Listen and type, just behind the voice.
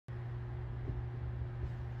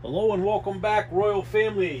Hello and welcome back, Royal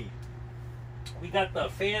Family. We got the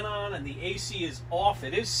fan on and the AC is off.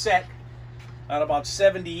 It is set at about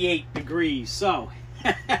 78 degrees. So,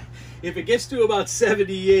 if it gets to about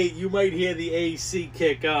 78, you might hear the AC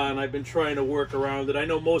kick on. I've been trying to work around it. I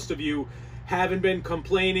know most of you haven't been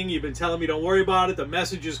complaining. You've been telling me don't worry about it. The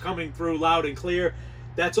message is coming through loud and clear.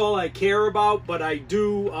 That's all I care about. But I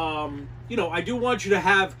do, I do want you to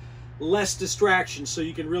have less distractions so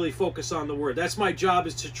you can really focus on the word. That's my job,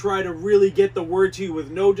 is to try to really get the word to you with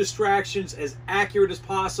no distractions, as accurate as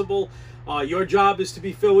possible. Your job is to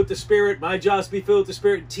be filled with the Spirit. My job is to be filled with the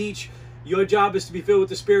Spirit and teach. Your job is to be filled with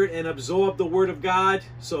the Spirit and absorb the Word of God.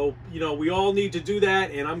 So, we all need to do that,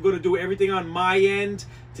 and I'm going to do everything on my end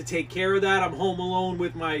to take care of that. I'm home alone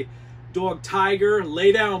with my dog Tiger.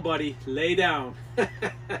 Lay down, buddy. Lay down.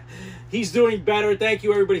 He's doing better. Thank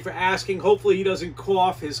you, everybody, for asking. Hopefully he doesn't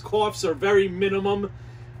cough. His coughs are very minimum.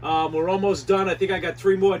 We're almost done. I think I got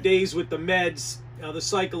 3 more days with the meds, the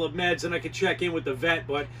cycle of meds, and I can check in with the vet.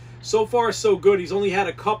 But so far, so good. He's only had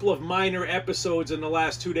a couple of minor episodes in the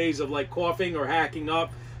last 2 days of like coughing or hacking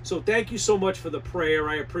up. So thank you so much for the prayer.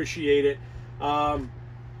 I appreciate it.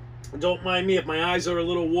 Don't mind me if my eyes are a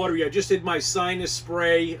little watery. I just did my sinus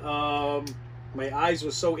spray. My eyes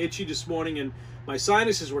were so itchy this morning, and my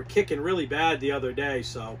sinuses were kicking really bad the other day.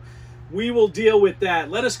 So we will deal with that.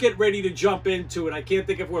 Let us get ready to jump into it. I can't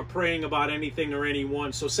think if we're praying about anything or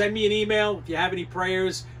anyone. So send me an email if you have any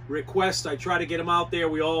prayers, requests. I try to get them out there.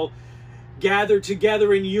 We all gather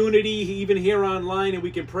together in unity, even here online, and we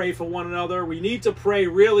can pray for one another. We need to pray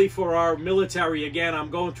really for our military. Again, I'm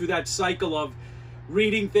going through that cycle of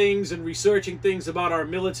reading things and researching things about our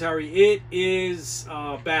military. It is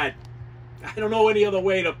bad. I don't know any other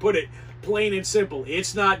way to put it. Plain and simple.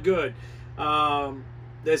 It's not good.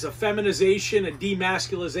 There's a feminization, a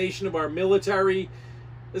demasculization of our military.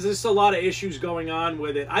 There's just a lot of issues going on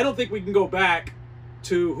with it. I don't think we can go back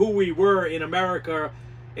to who we were in America,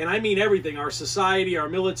 and I mean everything, our society, our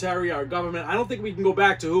military, our government. I don't think we can go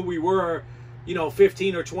back to who we were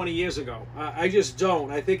 15 or 20 years ago. I just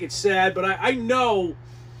don't. I think it's sad, but I know,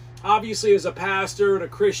 obviously, as a pastor and a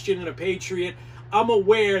Christian and a patriot, I'm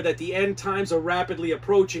aware that the end times are rapidly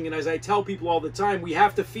approaching, and as I tell people all the time, we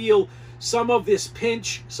have to feel some of this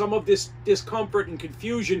pinch, some of this discomfort and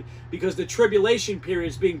confusion, because the tribulation period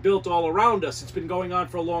is being built all around us. It's been going on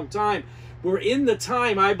for a long time. We're in the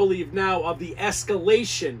time, I believe now, of the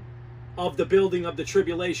escalation of the building of the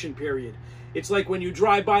tribulation period. It's like when you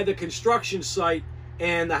drive by the construction site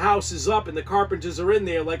and the house is up and the carpenters are in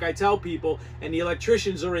there, like I tell people, and the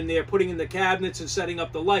electricians are in there putting in the cabinets and setting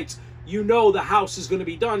up the lights. You know the house is going to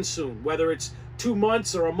be done soon, whether it's 2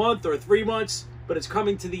 months or a month or 3 months, but it's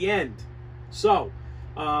coming to the end. So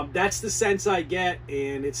that's the sense I get,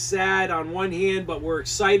 and it's sad on one hand, but we're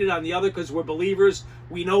excited on the other because we're believers.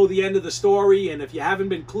 We know the end of the story, and if you haven't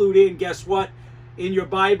been clued in, guess what? In your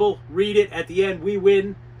Bible, read it. At the end, we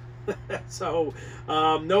win. So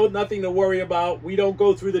nothing to worry about. We don't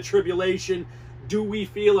go through the tribulation. Do we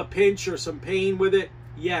feel a pinch or some pain with it?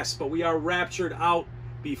 Yes, but we are raptured out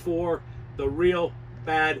before the real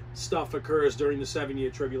bad stuff occurs during the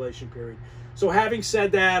 7-year tribulation period. So having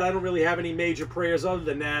said that, I don't really have any major prayers other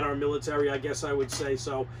than that. Our military, I guess I would say.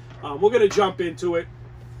 So we're going to jump into it.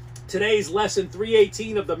 Today's lesson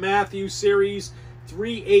 318 of the Matthew series.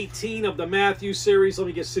 318 of the Matthew series. Let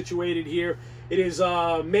me get situated here. It is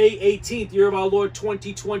May 18th, year of our Lord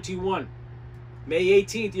 2021. May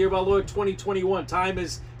 18th, year of our Lord 2021. Time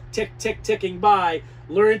is ticking by.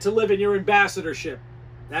 Learn to live in your ambassadorship.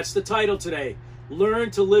 That's the title today. Learn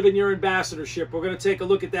to live in your ambassadorship. We're going to take a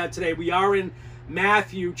look at that today. We are in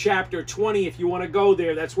Matthew chapter 20. If you want to go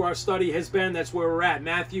there, that's where our study has been. That's where we're at.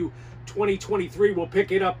 Matthew 20:23. We'll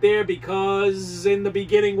pick it up there because in the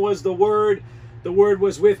beginning was the Word. The Word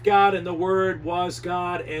was with God, and the Word was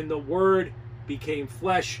God, and the Word became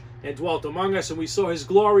flesh and dwelt among us, and we saw his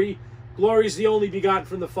glory. Glory is the only begotten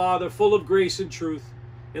from the Father, full of grace and truth.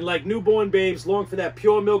 And like newborn babes, long for that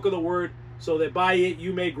pure milk of the Word, so that by it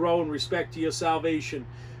you may grow in respect to your salvation.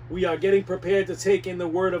 We are getting prepared to take in the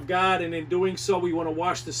Word of God, and in doing so, we want to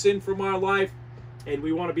wash the sin from our life, and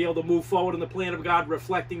we want to be able to move forward in the plan of God,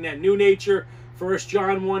 reflecting that new nature. 1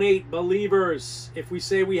 John 1:8, believers, if we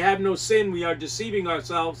say we have no sin, we are deceiving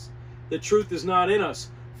ourselves. The truth is not in us.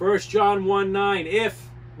 1 John 1:9, if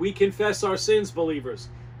we confess our sins, believers,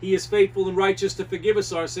 he is faithful and righteous to forgive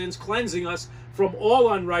us our sins, cleansing us from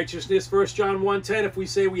all unrighteousness. 1 John 1:10, if we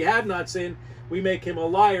say we have not sinned, we make him a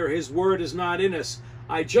liar. His word is not in us.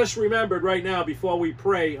 I just remembered right now before we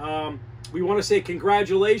pray, we want to say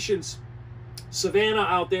congratulations Savannah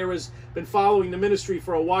out there has been following the ministry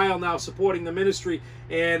for a while now, supporting the ministry,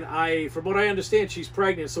 and from what I understand, she's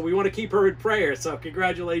pregnant, so we want to keep her in prayer. So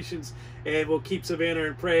congratulations, and we'll keep Savannah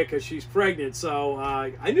in prayer because she's pregnant. So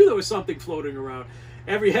I knew there was something floating around.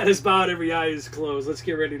 Every head is bowed, every eye is closed. Let's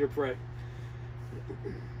get ready to pray.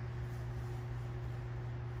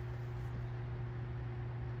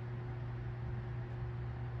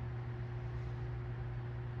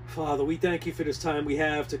 Father, we thank you for this time we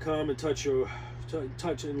have to come and touch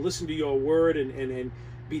and listen to your word and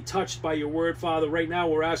be touched by your word. Father, right now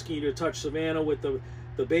we're asking you to touch Savannah with the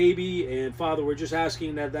baby, and Father, we're just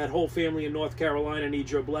asking that whole family in North Carolina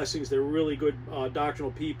needs your blessings. They're really good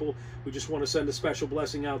doctrinal people. We just want to send a special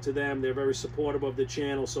blessing out to them. They're very supportive of the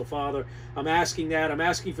channel. So Father, I'm asking that. I'm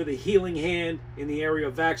asking for the healing hand in the area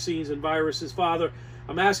of vaccines and viruses. Father,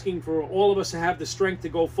 I'm asking for all of us to have the strength to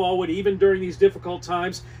go forward, even during these difficult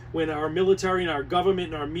times when our military and our government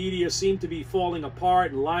and our media seem to be falling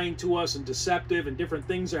apart and lying to us and deceptive and different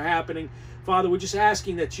things are happening. Father, we're just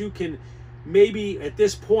asking that you can maybe at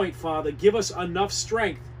this point, Father, give us enough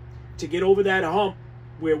strength to get over that hump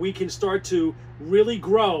where we can start to really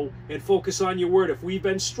grow and focus on your word. If we've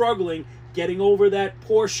been struggling getting over that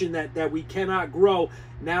portion that we cannot grow,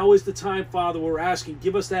 now is the time, Father, we're asking,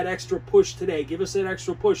 give us that extra push today. Give us that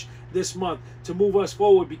extra push this month to move us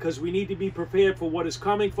forward, because we need to be prepared for what is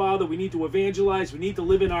coming, Father. We need to evangelize. We need to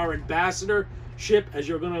live in our ambassadorship, as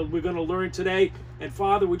we're going to learn today. And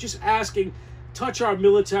Father, we're just asking, touch our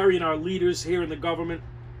military and our leaders here in the government.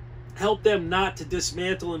 Help them not to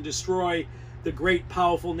dismantle and destroy the great,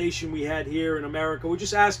 powerful nation we had here in America. We're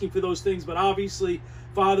just asking for those things, but obviously,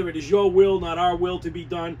 Father, it is your will, not our will, to be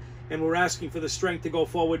done. And we're asking for the strength to go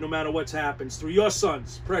forward no matter what happens. Through your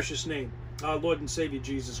Son's precious name, our Lord and Savior,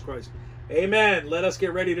 Jesus Christ. Amen. Let us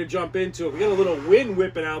get ready to jump into it. We got a little wind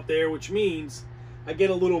whipping out there, which means I get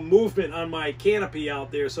a little movement on my canopy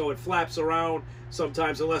out there, so it flaps around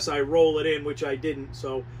sometimes unless I roll it in, which I didn't.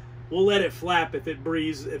 So we'll let it flap if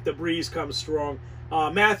the breeze comes strong.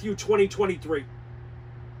 Matthew 20:23.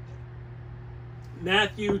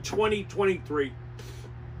 Matthew 20:23.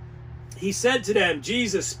 He said to them,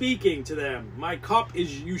 Jesus speaking to them, my cup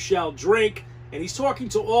is you shall drink. And he's talking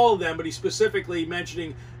to all of them, but he's specifically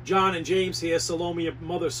mentioning John and James here.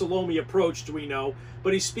 Mother Salome approached, we know.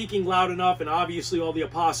 But he's speaking loud enough, and obviously all the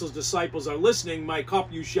apostles' disciples are listening. My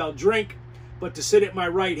cup you shall drink, but to sit at my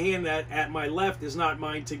right hand, at my left, is not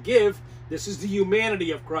mine to give. This is the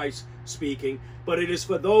humanity of Christ speaking, but it is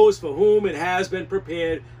for those for whom it has been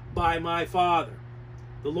prepared by my Father.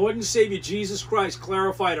 The Lord and Savior Jesus Christ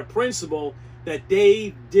clarified a principle that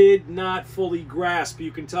they did not fully grasp.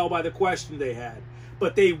 You can tell by the question they had.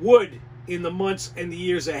 But they would in the months and the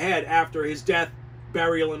years ahead after his death,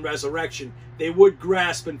 burial, and resurrection. They would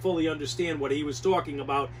grasp and fully understand what he was talking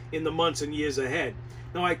about in the months and years ahead.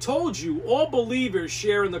 Now, I told you, all believers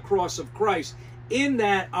share in the cross of Christ, in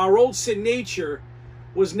that our old sin nature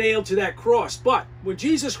was nailed to that cross. But when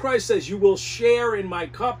Jesus Christ says, you will share in my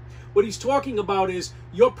cup, what he's talking about is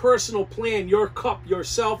your personal plan, your cup,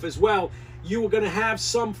 yourself as well. You are going to have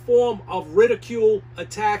some form of ridicule,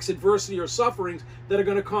 attacks, adversity, or sufferings that are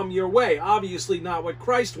going to come your way. Obviously not what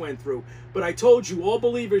Christ went through. But I told you, all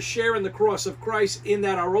believers share in the cross of Christ, in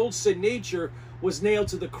that our old sin nature was nailed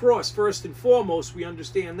to the cross. First and foremost, we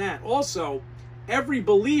understand that. Also, every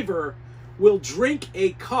believer will drink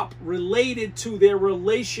a cup related to their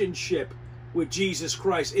relationship with Jesus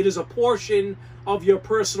Christ. It is a portion of your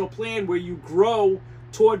personal plan where you grow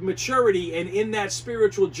toward maturity, and in that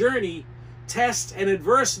spiritual journey, tests and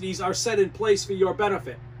adversities are set in place for your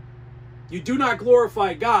benefit. You do not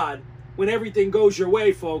glorify God when everything goes your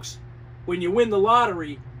way, folks. When you win the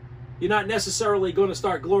lottery, you're not necessarily going to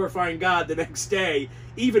start glorifying God the next day.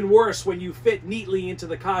 Even worse, when you fit neatly into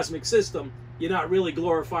the cosmic system, you're not really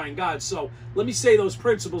glorifying God. So let me say those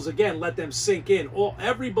principles again. Let them sink in.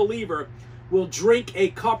 Every believer will drink a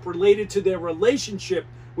cup related to their relationship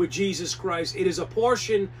with Jesus Christ. It is a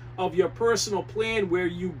portion of your personal plan where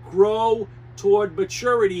you grow toward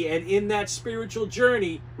maturity, and in that spiritual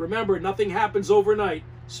journey, remember, nothing happens overnight.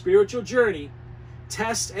 Spiritual journey,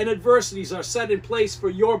 tests and adversities are set in place for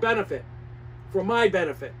your benefit, for my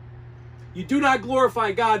benefit. You do not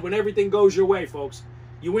glorify God when everything goes your way, folks.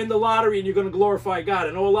 You win the lottery and you're going to glorify God.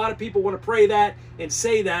 I know a lot of people want to pray that and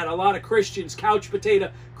say that. A lot of Christians, couch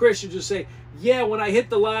potato Christians, will say, yeah, when I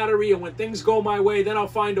hit the lottery and when things go my way, then I'll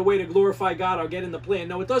find a way to glorify God. I'll get in the plan.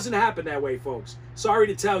 No, it doesn't happen that way, folks. Sorry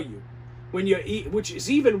to tell you. Which is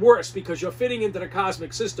even worse, because you're fitting into the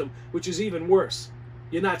cosmic system, which is even worse.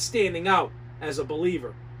 You're not standing out as a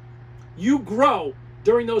believer. You grow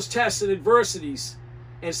during those tests and adversities,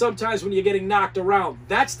 and sometimes when you're getting knocked around,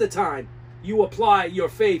 that's the time you apply your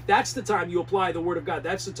faith. That's the time you apply the Word of God.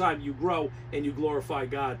 That's the time you grow and you glorify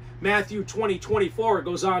God. Matthew 20:24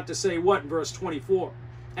 goes on to say what in verse 24?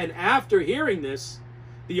 And after hearing this,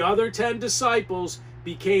 the other 10 disciples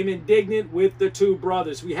became indignant with the 2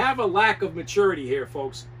 brothers. We have a lack of maturity here,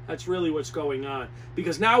 folks. That's really what's going on.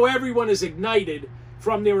 Because now everyone is ignited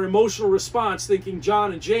from their emotional response, thinking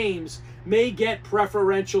John and James may get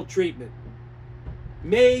preferential treatment.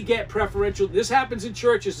 May get preferential. This happens in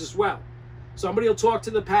churches as well. Somebody will talk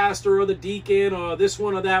to the pastor or the deacon or this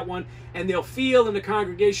one or that one, and they'll feel in the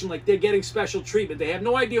congregation like they're getting special treatment. They have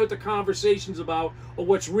no idea what the conversation's about or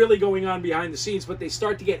what's really going on behind the scenes, but they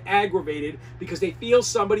start to get aggravated because they feel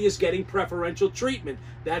somebody is getting preferential treatment.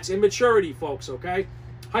 That's immaturity, folks, okay?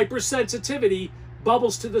 Hypersensitivity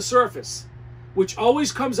bubbles to the surface, which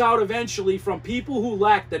always comes out eventually from people who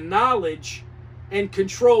lack the knowledge and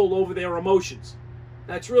control over their emotions.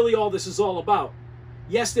 That's really all this is all about.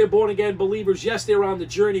 Yes, they're born-again believers. Yes, they're on the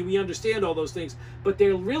journey. We understand all those things. But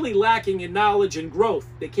they're really lacking in knowledge and growth.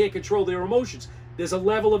 They can't control their emotions. There's a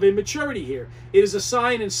level of immaturity here. It is a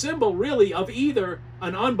sign and symbol, really, of either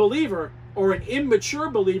an unbeliever or an immature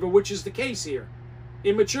believer, which is the case here.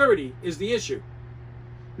 Immaturity is the issue.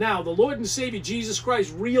 Now, the Lord and Savior Jesus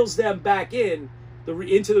Christ reels them back into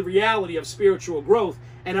the reality of spiritual growth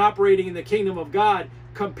and operating in the kingdom of God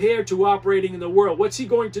compared to operating in the world. What's he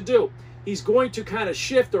going to do? He's going to kind of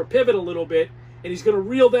shift or pivot a little bit, and he's going to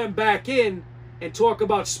reel them back in and talk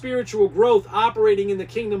about spiritual growth operating in the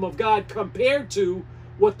kingdom of God compared to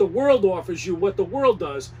what the world offers you, what the world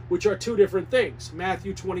does, which are 2 different things.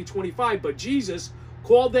 Matthew 20:25. But Jesus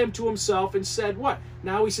called them to himself and said what?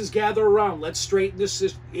 Now he says, gather around. Let's straighten this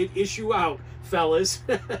issue out, fellas.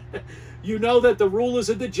 You know that the rulers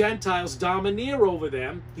of the Gentiles domineer over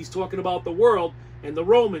them. He's talking about the world and the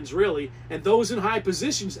Romans, really, and those in high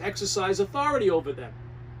positions exercise authority over them.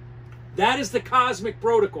 That is the cosmic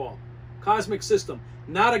protocol, cosmic system,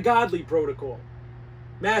 not a godly protocol.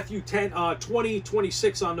 Matthew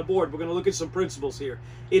 20:26 on the board. We're going to look at some principles here.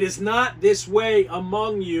 It is not this way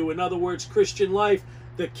among you. In other words, Christian life,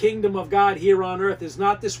 the kingdom of God here on earth is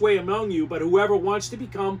not this way among you, but whoever wants to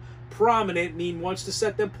become prominent, wants to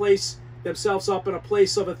set themselves up in a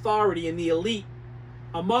place of authority in the elite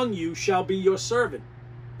among you shall be your servant.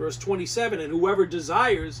 Verse 27, and whoever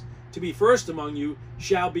desires to be first among you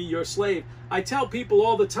shall be your slave. I tell people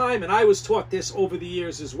all the time, and I was taught this over the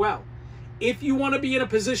years as well. If you want to be in a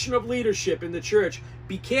position of leadership in the church,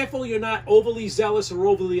 be careful you're not overly zealous or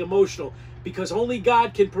overly emotional, because only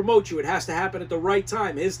God can promote you. It has to happen at the right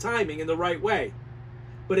time, his timing, in the right way.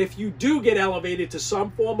 But if you do get elevated to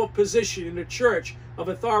some form of position in the church of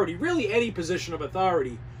authority, really any position of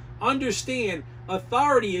authority, understand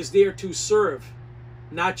authority is there to serve,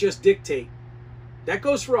 not just dictate. That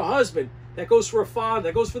goes for a husband. That goes for a father.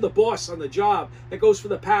 That goes for the boss on the job. That goes for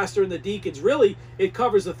the pastor and the deacons. Really, it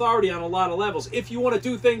covers authority on a lot of levels. If you want to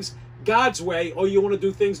do things God's way or you want to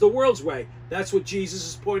do things the world's way, that's what Jesus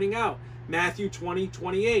is pointing out. Matthew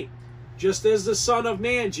 20:28. Just as the Son of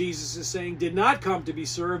Man, Jesus is saying, did not come to be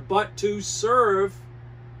served, but to serve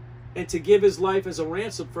and to give his life as a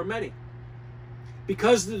ransom for many.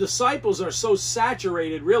 Because the disciples are so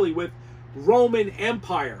saturated, really, with Roman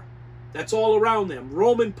Empire. That's all around them.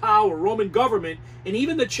 Roman power, Roman government, and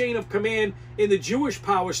even the chain of command in the Jewish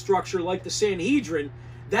power structure like the Sanhedrin.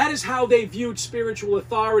 That is how they viewed spiritual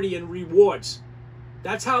authority and rewards.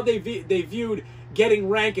 That's how they viewed getting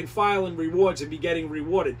rank and file and rewards and be getting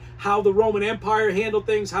rewarded. How the Roman Empire handled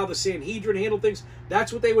things, how the Sanhedrin handled things.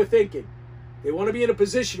 That's what they were thinking. They want to be in a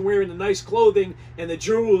position wearing the nice clothing and the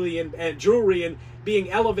jewelry and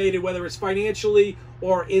being elevated, whether it's financially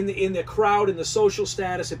or in the crowd and the social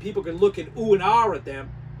status, and people can look and ooh and ah at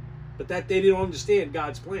them, but that they don't understand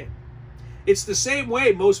God's plan. It's the same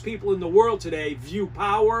way most people in the world today view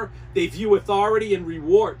power, they view authority and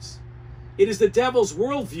rewards. It is the devil's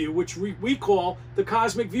worldview, which we call the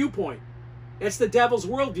cosmic viewpoint. That's the devil's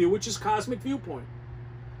worldview, which is cosmic viewpoint.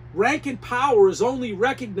 Rank and power is only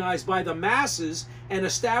recognized by the masses and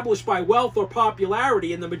established by wealth or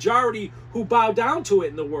popularity and the majority who bow down to it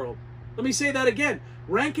in the world. Let me say that again.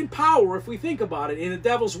 Rank and power, if we think about it, in the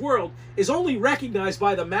devil's world, is only recognized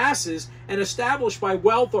by the masses and established by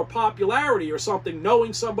wealth or popularity or something,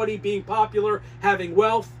 knowing somebody, being popular, having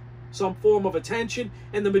wealth, some form of attention,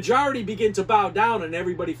 and the majority begin to bow down and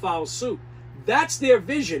everybody follows suit. That's their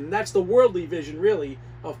vision. That's the worldly vision, really,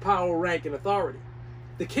 of power, rank, and authority.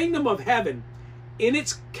 The kingdom of heaven, in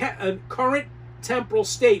its current temporal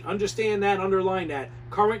state, understand that, underline that,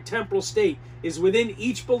 current temporal state, is within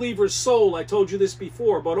each believer's soul. I told you this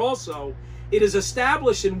before, but also it is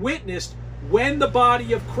established and witnessed when the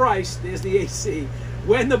body of Christ, there's the AC,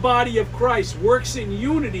 when the body of Christ works in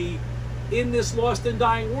unity in this lost and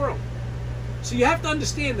dying world. So you have to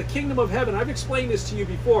understand the kingdom of heaven. I've explained this to you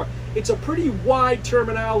before. It's a pretty wide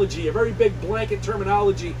terminology, a very big blanket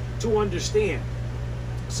terminology to understand.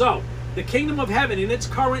 So, the kingdom of heaven in its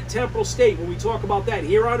current temporal state, when we talk about that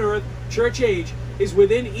here on earth, church age, is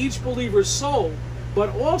within each believer's soul, but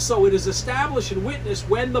also it is established and witnessed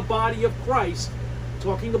when the body of Christ,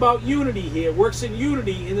 talking about unity here, works in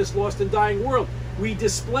unity in this lost and dying world. We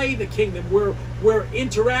display the kingdom. We're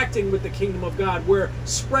interacting with the kingdom of God. We're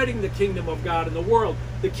spreading the kingdom of God in the world.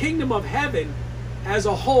 The kingdom of heaven as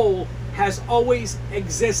a whole has always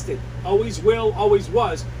existed. Always will, always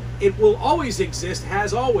was. It will always exist,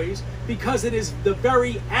 has always, because it is the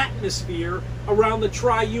very atmosphere around the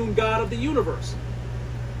triune God of the universe.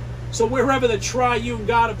 So wherever the triune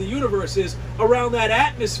God of the universe is, around that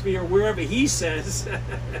atmosphere, wherever he says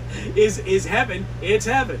is heaven, it's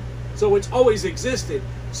heaven. So it's always existed.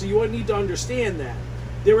 So you need to understand that.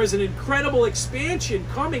 There is an incredible expansion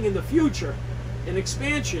coming in the future. An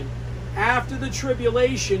expansion after the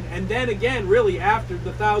tribulation, and then again, really after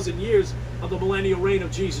the 1,000 years of the millennial reign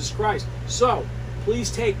of Jesus Christ. So please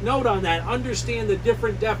take note on that. Understand the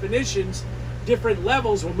different definitions, different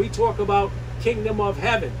levels when we talk about kingdom of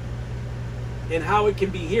heaven and how it can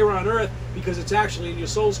be here on earth, because it's actually in your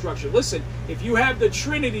soul structure. Listen, if you have the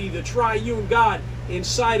Trinity, the triune God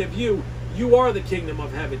inside of you, you are the kingdom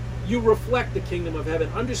of heaven. You reflect the kingdom of heaven.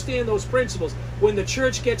 Understand those principles. When the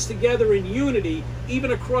church gets together in unity,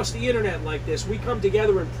 even across the internet like this, we come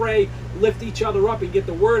together and pray, lift each other up, and get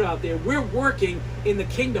the word out there. We're working in the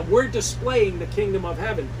kingdom. We're displaying the kingdom of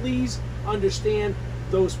heaven. Please understand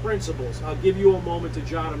those principles. I'll give you a moment to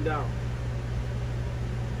jot them down.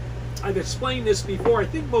 I've explained this before. I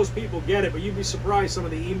think most people get it, but you'd be surprised some of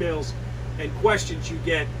the emails and questions you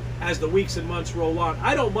get as the weeks and months roll on.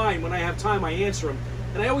 I don't mind. When I have time, I answer them.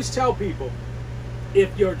 And I always tell people,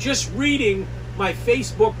 if you're just reading my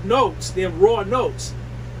Facebook notes, they're raw notes,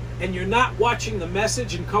 and you're not watching the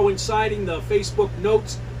message and coinciding the Facebook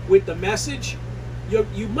notes with the message,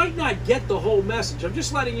 you might not get the whole message. I'm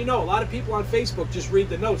just letting you know. A lot of people on Facebook just read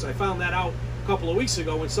the notes. I found that out a couple of weeks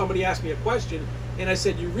ago when somebody asked me a question, and I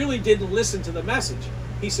said, "You really didn't listen to the message."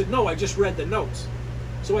 He said, "No, I just read the notes."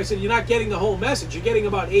 So I said, "You're not getting the whole message. You're getting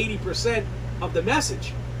about 80% of the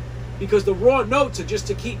message, because the raw notes are just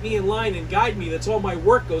to keep me in line and guide me. That's all my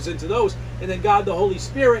work goes into those. And then God, the Holy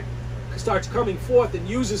Spirit, starts coming forth and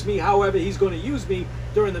uses me however he's going to use me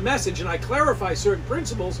during the message. And I clarify certain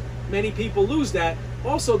principles. Many people lose that.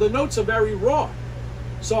 Also, the notes are very raw.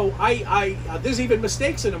 So there's even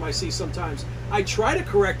mistakes in them I see sometimes. I try to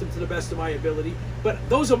correct them to the best of my ability, but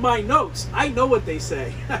those are my notes. I know what they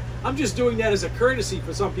say. I'm just doing that as a courtesy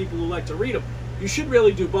for some people who like to read them. You should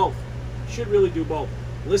really do both. You should really do both.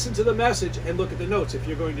 Listen to the message and look at the notes if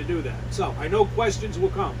you're going to do that. So, I know questions will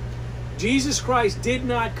come. Jesus Christ did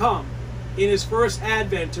not come in his first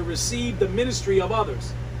advent to receive the ministry of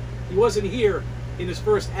others. He wasn't here in his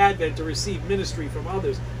first advent to receive ministry from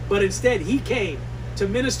others, but instead he came to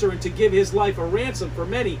minister and to give his life a ransom for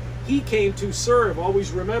many. He came to serve.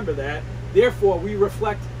 Always remember that. Therefore, we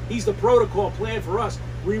reflect, he's the protocol plan for us.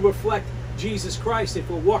 We reflect Jesus Christ if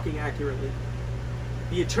we're walking accurately.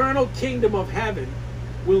 The eternal kingdom of heaven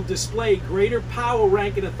will display greater power,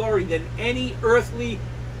 rank, and authority than any earthly,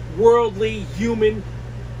 worldly, human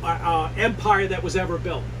empire that was ever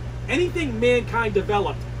built. Anything mankind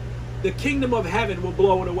developed, the kingdom of heaven will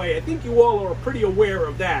blow it away. I think you all are pretty aware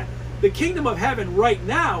of that. The kingdom of heaven right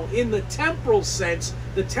now, in the temporal sense,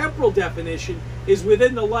 the temporal definition, is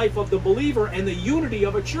within the life of the believer and the unity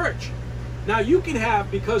of a church. Now you can have,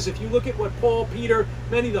 because if you look at what Paul, Peter,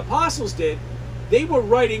 many of the apostles did, they were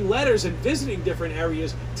writing letters and visiting different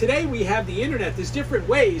areas. Today we have the internet. There's different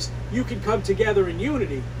ways you can come together in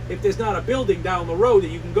unity if there's not a building down the road that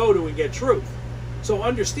you can go to and get truth. So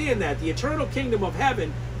understand that. The eternal kingdom of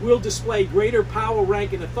heaven will display greater power,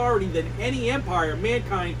 rank, and authority than any empire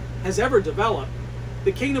mankind has ever developed.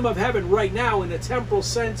 The kingdom of heaven right now, in the temporal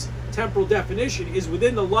sense, temporal definition, is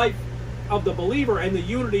within the life of the believer and the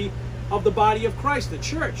unity of the body of Christ, the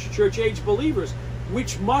church, church-age believers,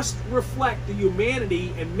 which must reflect the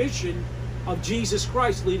humanity and mission of Jesus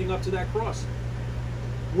Christ leading up to that cross.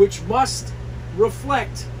 Which must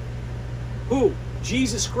reflect who?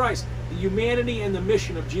 Jesus Christ, the humanity and the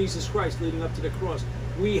mission of Jesus Christ leading up to the cross.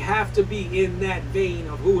 We have to be in that vein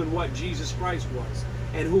of who and what Jesus Christ was,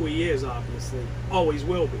 and who he is, obviously, always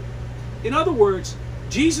will be. In other words,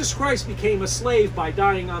 Jesus Christ became a slave by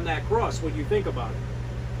dying on that cross, when you think about it.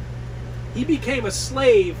 He became a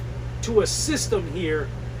slave to a system here,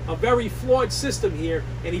 a very flawed system here,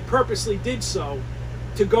 and he purposely did so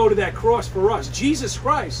to go to that cross for us. Jesus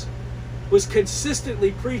Christ was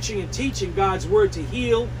consistently preaching and teaching God's word to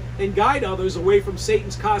heal and guide others away from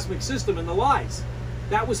Satan's cosmic system and the lies.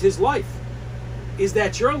 That was his life. Is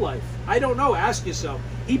that your life? I don't know. Ask yourself.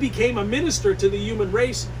 He became a minister to the human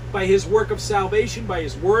race by his work of salvation, by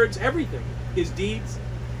his words, everything, his deeds.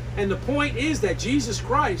 And the point is that Jesus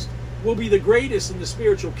Christ will be the greatest in the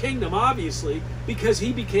spiritual kingdom, obviously, because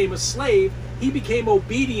he became a slave. He became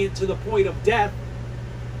obedient to the point of death,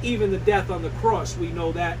 even the death on the cross. We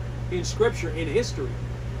know that in Scripture, in history.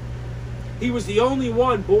 He was the only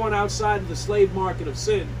one born outside of the slave market of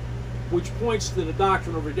sin, which points to the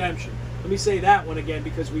doctrine of redemption. Let me say that one again,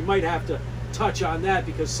 because we might have to touch on that,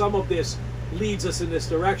 because some of this leads us in this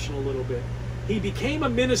direction a little bit. He became a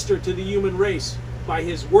minister to the human race by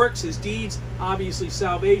his works, his deeds, obviously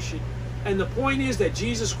salvation. And the point is that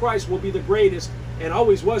Jesus Christ will be the greatest, and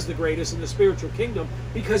always was the greatest in the spiritual kingdom,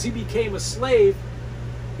 because he became a slave.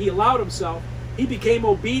 He allowed himself. He became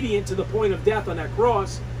obedient to the point of death on that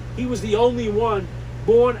cross. He was the only one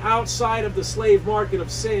born outside of the slave market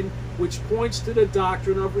of sin, which points to the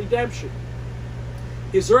doctrine of redemption.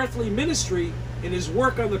 His earthly ministry and his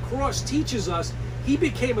work on the cross teaches us he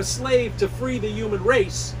became a slave to free the human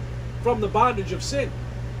race from the bondage of sin.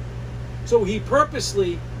 So he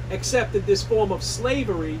purposely accepted this form of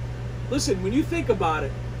slavery. Listen, when you think about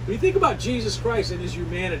it, when you think about Jesus Christ and his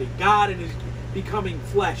humanity, God and his becoming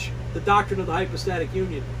flesh, the doctrine of the hypostatic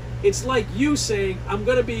union, it's like you saying, I'm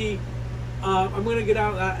going to get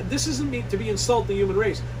out. This isn't me to be insult the human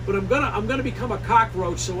race, but I'm gonna become a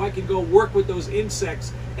cockroach so I can go work with those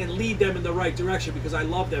insects and lead them in the right direction because I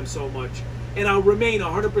love them so much, and I'll remain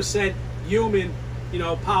 100% human,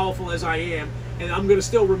 powerful as I am, and I'm gonna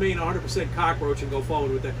still remain 100% cockroach and go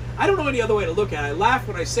forward with that. I don't know any other way to look at it. I laugh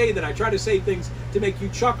when I say that. I try to say things to make you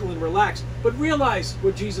chuckle and relax, but realize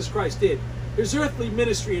what Jesus Christ did. His earthly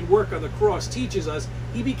ministry and work on the cross teaches us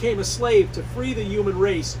he became a slave to free the human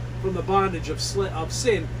race from the bondage of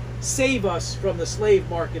sin, save us from the slave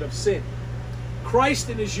market of sin. Christ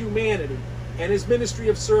in his humanity and his ministry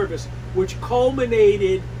of service, which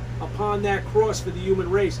culminated upon that cross for the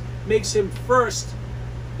human race, makes him first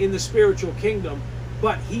in the spiritual kingdom.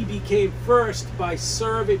 But he became first by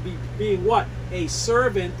being what? A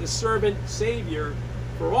servant, the servant savior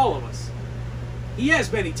for all of us. He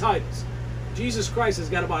has many titles. Jesus Christ has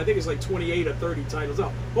got about, I think it's like 28 or 30 titles.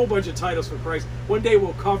 A whole bunch of titles for Christ. One day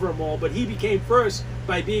we'll cover them all. But he became first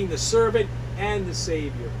by being the servant and the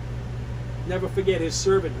Savior. Never forget his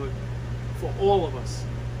servanthood for all of us.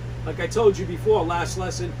 Like I told you before, last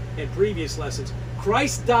lesson and previous lessons,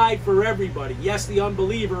 Christ died for everybody. Yes, the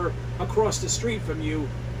unbeliever across the street from you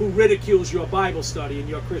who ridicules your Bible study and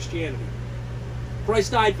your Christianity.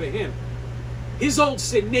 Christ died for him. His old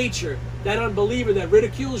sin nature, that unbeliever that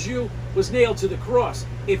ridicules you, was nailed to the cross.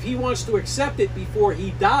 If he wants to accept it before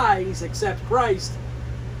he dies, accept Christ,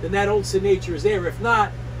 then that old sin nature is there. If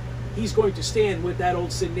not, he's going to stand with that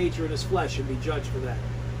old sin nature in his flesh and be judged for that.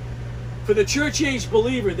 For the church-age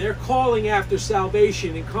believer, their calling after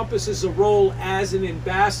salvation encompasses a role as an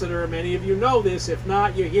ambassador. Many of you know this. If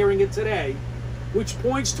not, you're hearing it today, which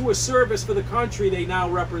points to a service for the country they now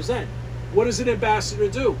represent. What does an ambassador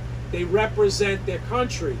do? They represent their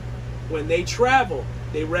country. When they travel,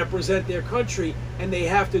 they represent their country, and they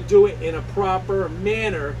have to do it in a proper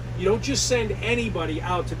manner. You don't just send anybody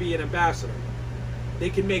out to be an ambassador. They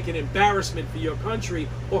can make an embarrassment for your country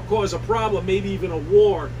or cause a problem, maybe even a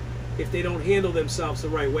war, if they don't handle themselves the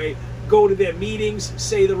right way. Go to their meetings,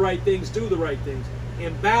 say the right things, do the right things.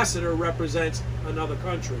 Ambassador represents another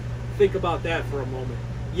country. Think about that for a moment.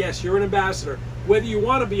 Yes, you're an ambassador, whether you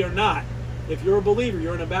want to be or not. If you're a believer,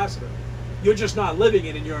 you're an ambassador. You're just not living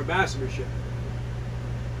it in your ambassadorship.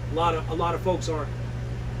 A lot of folks aren't.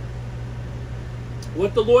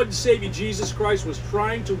 What the Lord and Savior Jesus Christ was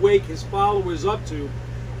trying to wake his followers up to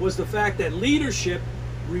was the fact that leadership,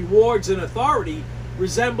 rewards, and authority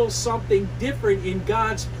resembles something different in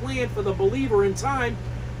God's plan for the believer in time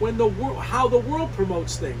when how the world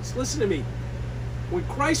promotes things. Listen to me. When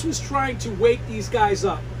Christ was trying to wake these guys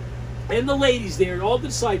up, and the ladies there, all the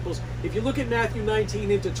disciples, if you look at Matthew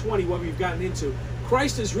 19 into 20, what we've gotten into,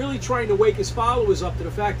 Christ is really trying to wake his followers up to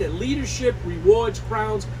the fact that leadership, rewards,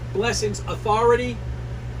 crowns, blessings, authority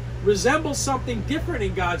resembles something different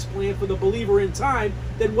in God's plan for the believer in time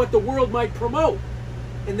than what the world might promote.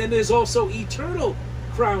 And then there's also eternal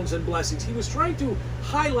crowns and blessings. He was trying to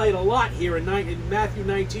highlight a lot here in Matthew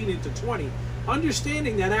 19 into 20,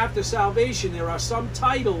 understanding that after salvation there are some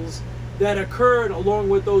titles that occurred along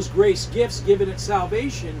with those grace gifts given at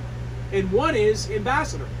salvation, and one is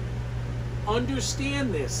ambassador.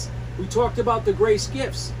 Understand this. We talked about the grace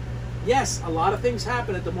gifts. Yes, a lot of things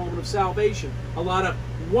happen at the moment of salvation. A lot of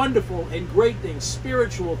wonderful and great things,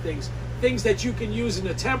 spiritual things, things that you can use in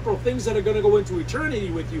the temporal, things that are going to go into eternity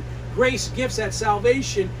with you. Grace gifts at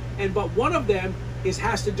salvation, but one of them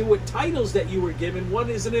has to do with titles that you were given. One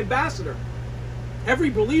is an ambassador. Every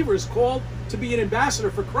believer is called to be an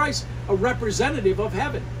ambassador for Christ, a representative of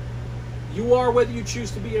heaven. You are, whether you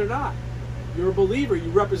choose to be or not. You're a believer. You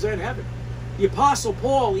represent heaven. The Apostle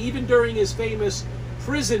Paul, even during his famous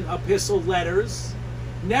prison epistle letters,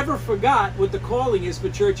 never forgot what the calling is for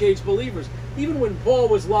church-age believers. Even when Paul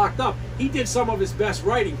was locked up, he did some of his best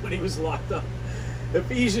writing when he was locked up.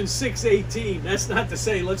 Ephesians 6:18. That's not to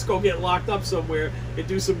say let's go get locked up somewhere and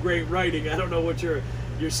do some great writing. I don't know what your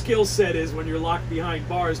skill set is when you're locked behind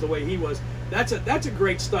bars the way he was. That's a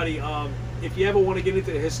great study. If you ever want to get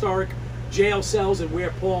into the historic jail cells and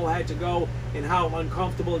where Paul had to go and how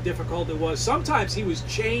uncomfortable and difficult it was. Sometimes he was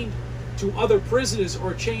chained to other prisoners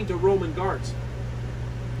or chained to Roman guards.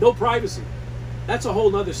 No privacy. That's a whole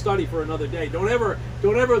nother study for another day. Don't ever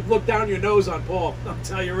look down your nose on Paul. I'll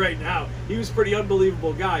tell you right now, he was a pretty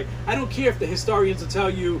unbelievable guy. I don't care if the historians will tell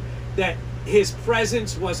you that his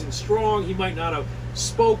presence wasn't strong. He might not have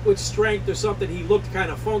spoke with strength or something. He looked kind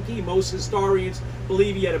of funky. Most historians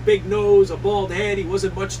believe he had a big nose, a bald head. He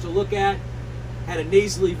wasn't much to look at. Had a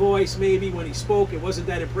nasally voice maybe when he spoke. It wasn't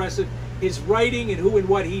that impressive. His writing and who and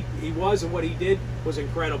what he was and what he did was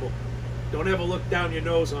incredible. Don't ever look down your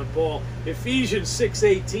nose on Paul. Ephesians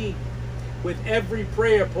 6:18. With every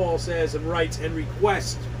prayer, Paul says and writes, and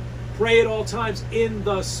request, pray at all times in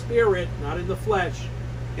the Spirit, not in the flesh.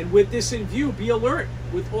 And with this in view, be alert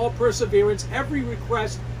with all perseverance, every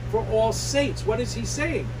request for all saints. What is he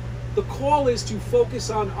saying? The call is to focus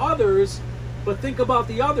on others, but think about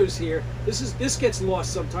the others here. This gets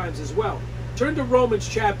lost sometimes as well. Turn to Romans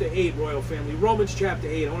chapter 8, Royal Family. Romans chapter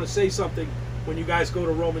 8. I want to say something when you guys go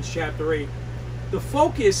to Romans chapter 8. The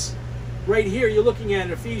focus right here, you're looking at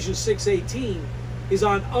in Ephesians 6:18, is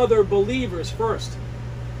on other believers first.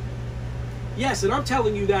 Yes, and I'm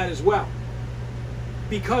telling you that as well.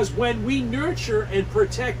 Because when we nurture and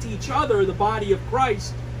protect each other, the body of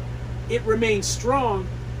Christ, it remains strong,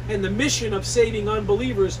 and the mission of saving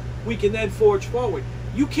unbelievers, we can then forge forward.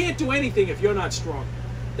 You can't do anything if you're not strong.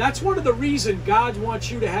 That's one of the reasons God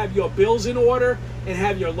wants you to have your bills in order and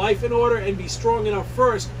have your life in order and be strong enough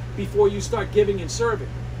first before you start giving and serving.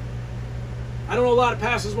 I don't know, a lot of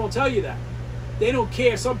pastors won't tell you that. They don't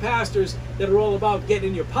care. Some pastors that are all about getting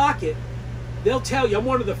in your pocket, they'll tell you, I'm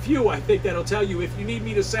one of the few, I think, that'll tell you, if you need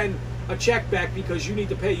me to send a check back because you need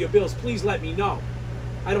to pay your bills, please let me know.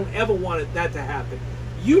 I don't ever want that to happen.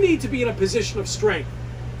 You need to be in a position of strength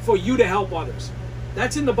for you to help others.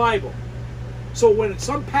 That's in the Bible. So when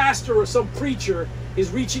some pastor or some preacher is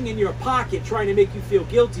reaching in your pocket trying to make you feel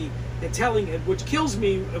guilty and telling, which kills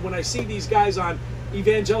me when I see these guys on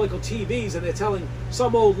evangelical TVs and they're telling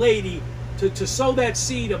some old lady to sow that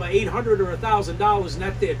seed of $800 or $1,000 and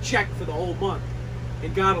that's their check for the whole month,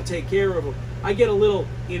 and God will take care of them. I get a little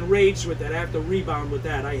enraged with that. I have to rebound with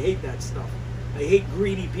that. I hate that stuff. I hate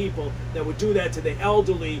greedy people that would do that to the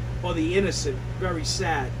elderly or the innocent. Very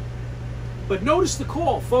sad. But notice the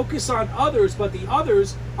call. Focus on others, but the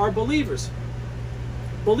others are believers.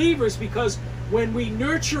 Believers, because when we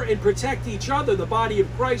nurture and protect each other, the body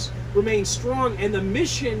of Christ remains strong, and the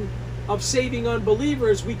mission of saving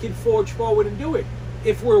unbelievers, we can forge forward and do it.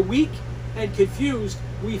 If we're weak and confused,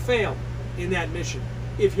 we fail in that mission.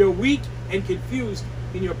 If you're weak and confused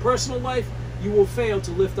in your personal life, you will fail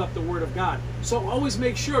to lift up the Word of God. So always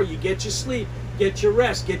make sure you get your sleep, get your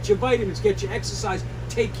rest, get your vitamins, get your exercise,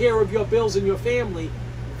 take care of your bills and your family.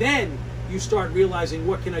 Then you start realizing,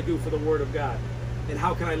 what can I do for the Word of God? And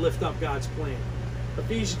how can I lift up God's plan?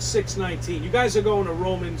 Ephesians 6:19. You guys are going to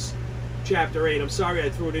Romans chapter 8. I'm sorry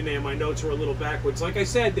I threw it in there. My notes were a little backwards. Like I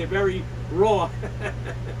said, they're very raw.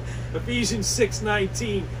 Ephesians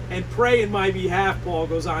 6:19. And pray in my behalf, Paul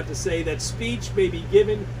goes on to say, that speech may be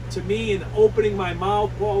given to me in opening my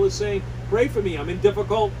mouth. Paul is saying, pray for me. I'm in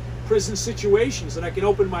difficult prison situations, and I can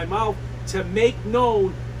open my mouth to make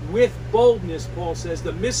known with boldness, Paul says,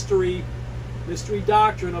 the mystery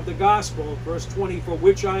doctrine of the gospel. Verse 20, for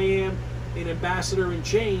which I am an ambassador in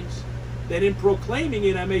chains, that in proclaiming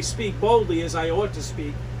it I may speak boldly as I ought to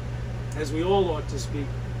speak, as we all ought to speak,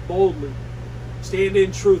 boldly. Stand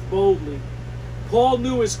in truth boldly. Paul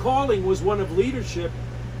knew his calling was one of leadership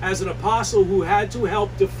as an apostle who had to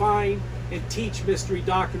help define and teach mystery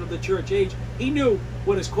doctrine of the church age. He knew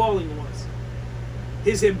what his calling was.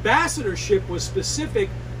 His ambassadorship was specific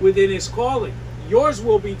within his calling. Yours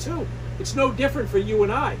will be too. It's no different for you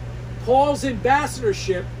and I. Paul's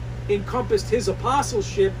ambassadorship encompassed his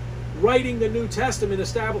apostleship writing the New Testament,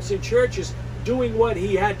 establishing churches, doing what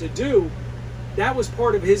he had to do, that was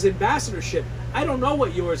part of his ambassadorship. I don't know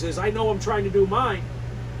what yours is. I know I'm trying to do mine.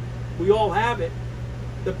 We all have it.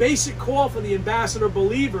 The basic call for the ambassador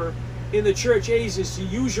believer in the church age is to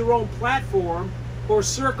use your own platform or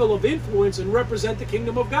circle of influence and represent the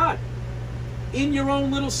kingdom of God. In your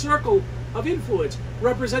own little circle of influence,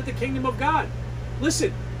 represent the kingdom of God.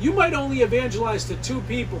 Listen, you might only evangelize to 2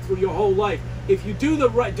 people through your whole life. If you do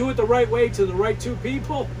it the right way to the right 2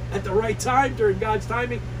 people at the right time during God's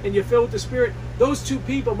timing, and you're filled with the Spirit, those 2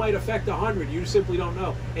 people might affect 100. You simply don't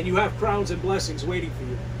know. And you have crowns and blessings waiting for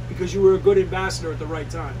you because you were a good ambassador at the right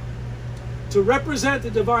time. To represent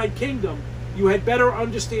the divine kingdom, you had better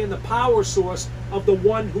understand the power source of the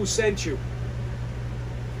one who sent you.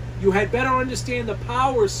 You had better understand the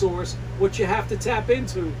power source, what you have to tap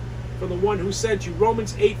into from the one who sent you.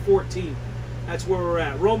 Romans 8:14. That's where we're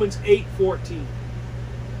at. Romans 8:14.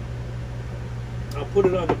 I'll put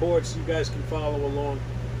it on the board so you guys can follow along.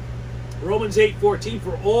 Romans 8:14.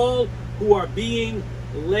 For all who are being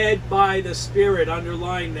led by the Spirit,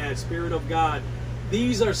 underline that, Spirit of God,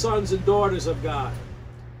 these are sons and daughters of God.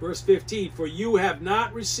 Verse 15. For you have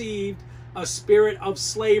not received a spirit of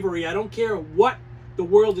slavery. I don't care what the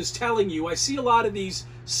world is telling you. I see a lot of these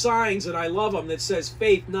signs, and I love them, that says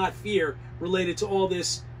faith, not fear, related to all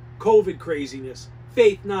this COVID craziness.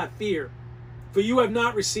 Faith, not fear. For you have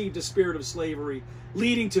not received a spirit of slavery,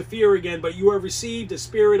 leading to fear again, but you have received a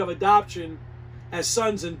spirit of adoption as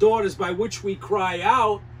sons and daughters, by which we cry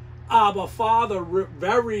out, Abba, Father.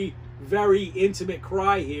 Very, very intimate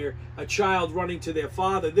cry here. A child running to their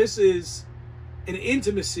father. This is an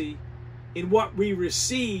intimacy in what we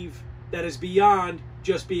receive that is beyond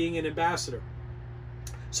just being an ambassador.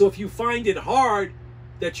 So if you find it hard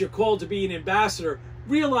that you're called to be an ambassador,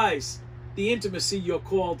 realize the intimacy you're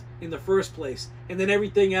called in the first place, and then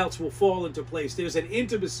everything else will fall into place. There's an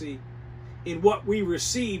intimacy in what we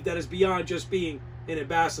receive that is beyond just being an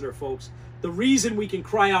ambassador, folks. The reason we can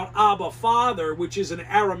cry out Abba, Father, which is an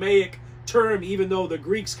Aramaic term, even though the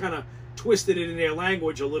Greeks kind of twisted it in their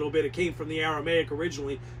language a little bit. It came from the Aramaic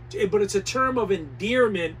originally, but it's a term of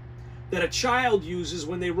endearment that a child uses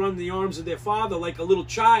when they run in the arms of their father, like a little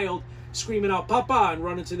child screaming out Papa and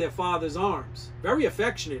run into their father's arms. Very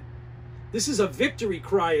affectionate. This is a victory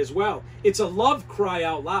cry as well. It's a love cry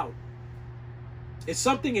out loud. It's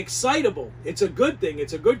something excitable. It's a good thing.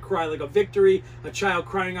 It's a good cry, like a victory, a child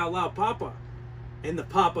crying out loud, Papa. And the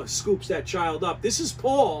Papa scoops that child up. This is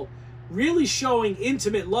Paul really showing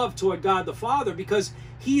intimate love toward God the Father, because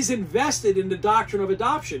he's invested in the doctrine of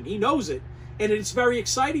adoption. He knows it. And it's very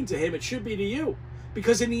exciting to him. It should be to you.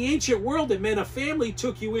 Because in the ancient world, it meant a family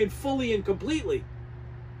took you in fully and completely.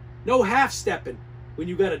 No half-stepping when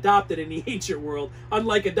you got adopted in the ancient world.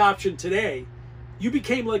 Unlike adoption today, you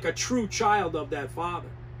became like a true child of that father.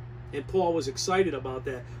 And Paul was excited about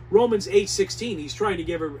that. Romans 8:16, he's trying to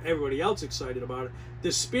get everybody else excited about it.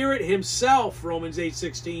 The Spirit himself, Romans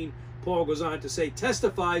 8:16, Paul goes on to say,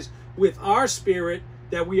 testifies with our spirit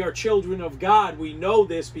that we are children of God. We know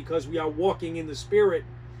this because we are walking in the Spirit,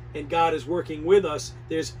 and God is working with us.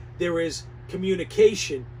 There is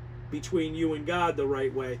communication between you and God the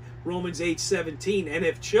right way. Romans 8:17, and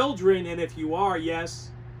if children, and if you are, yes,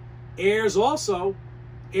 heirs also,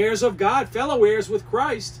 heirs of God, fellow heirs with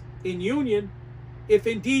Christ in union, if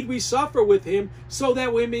indeed we suffer with him, so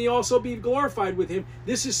that we may also be glorified with him.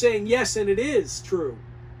 This is saying yes, and it is true.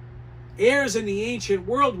 Heirs in the ancient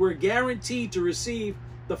world were guaranteed to receive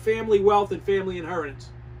the family wealth and family inheritance.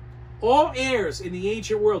 All heirs in the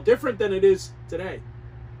ancient world, different than it is today,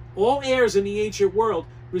 all heirs in the ancient world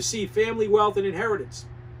receive family wealth and inheritance.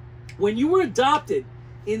 When you were adopted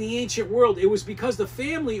in the ancient world, it was because the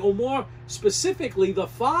family, or more specifically the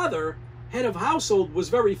father, head of household, was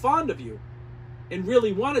very fond of you and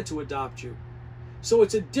really wanted to adopt you. So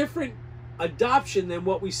it's a different adoption than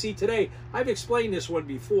what we see today. I've explained this one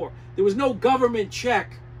before. There was no government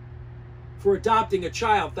check for adopting a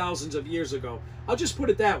child thousands of years ago. I'll just put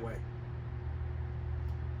it that way.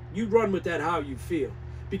 You run with that how you feel.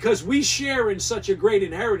 Because we share in such a great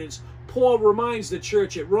inheritance, Paul reminds the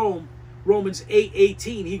church at Rome, Romans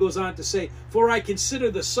 8:18, he goes on to say, for I consider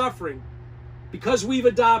the suffering, because we've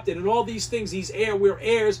adopted, and all these things, we're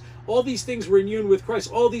heirs, all these things we're in union with Christ,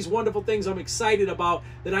 all these wonderful things I'm excited about,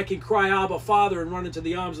 that I can cry Abba, Father, and run into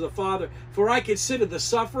the arms of the Father. For I consider the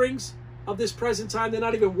sufferings of this present time, they're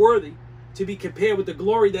not even worthy to be compared with the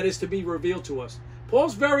glory that is to be revealed to us.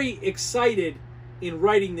 Paul's very excited in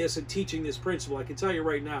writing this and teaching this principle. I can tell you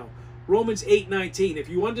right now. Romans 8:19, if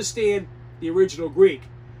you understand the original Greek,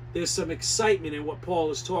 there's some excitement in what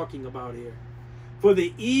Paul is talking about here. For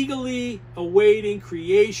the eagerly awaiting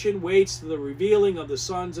creation waits for the revealing of the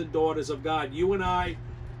sons and daughters of God. You and I,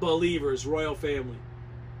 believers, royal family.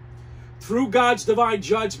 Through God's divine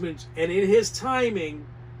judgment and in his timing,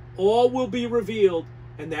 all will be revealed,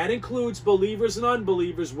 and that includes believers and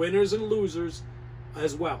unbelievers, winners and losers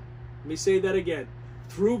as well. Let me say that again.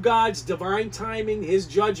 Through God's divine timing, his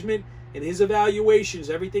judgment, and his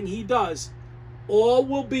evaluations, everything he does, all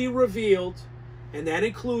will be revealed, and that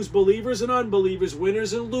includes believers and unbelievers,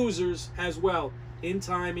 winners and losers as well, in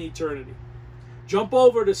time and eternity. Jump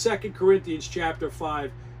over to 2 Corinthians chapter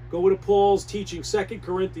 5. Go to Paul's teaching, 2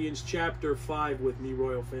 Corinthians chapter 5 with me,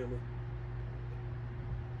 royal family.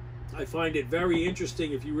 I find it very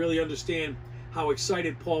interesting if you really understand how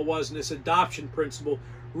excited Paul was, and this adoption principle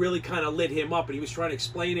really kind of lit him up, and he was trying to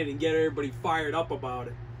explain it and get everybody fired up about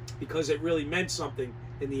it because it really meant something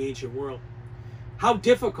in the ancient world. How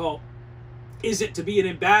difficult is it to be an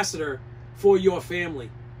ambassador for your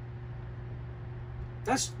family?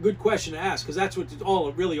 That's a good question to ask, because that's what it's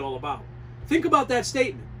really all about. Think about that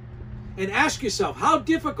statement and ask yourself, how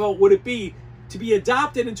difficult would it be to be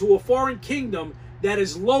adopted into a foreign kingdom that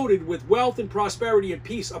is loaded with wealth and prosperity and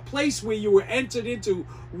peace, a place where you were entered into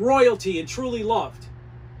royalty and truly loved?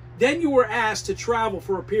 Then you were asked to travel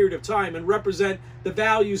for a period of time and represent the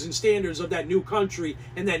values and standards of that new country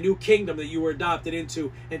and that new kingdom that you were adopted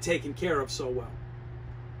into and taken care of so well.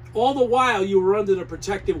 All the while you were under the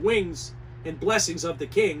protective wings and blessings of the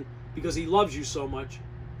king, because he loves you so much,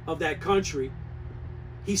 of that country.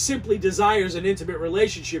 He simply desires an intimate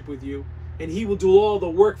relationship with you, and he will do all the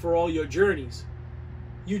work for all your journeys.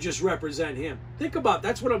 You just represent him. Think about,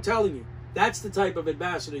 that's what I'm telling you. That's the type of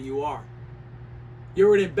ambassador you are.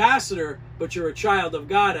 You're an ambassador, but you're a child of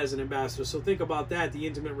God as an ambassador. So think about that, the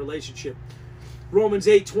intimate relationship. Romans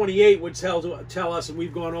 8:28 would tell us, and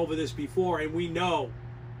we've gone over this before, and we know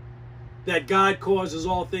that God causes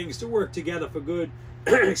all things to work together for good,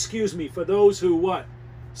 excuse me, for those who what?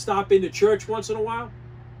 Stop into church once in a while?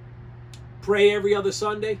 Pray every other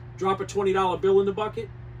Sunday? Drop a $20 bill in the bucket?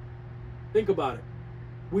 Think about it.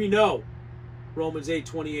 We know, Romans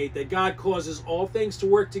 8:28, that God causes all things to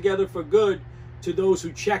work together for good to those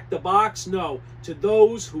who check the box? No. To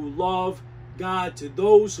those who love God, to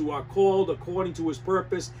those who are called according to his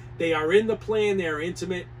purpose. They are in the plan. They are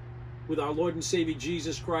intimate with our Lord and Savior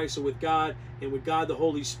Jesus Christ, or with God, and with God the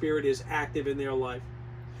Holy Spirit is active in their life.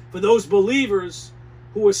 For those believers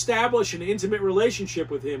who establish an intimate relationship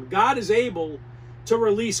with him, God is able to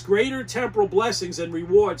release greater temporal blessings and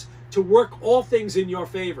rewards to work all things in your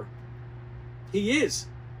favor. He is.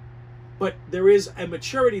 But there is a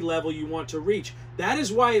maturity level you want to reach. That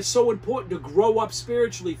is why it's so important to grow up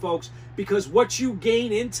spiritually, folks, because what you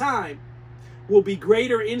gain in time will be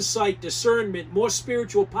greater insight, discernment, more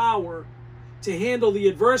spiritual power to handle the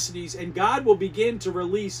adversities, and God will begin to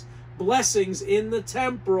release blessings in the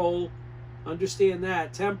temporal, understand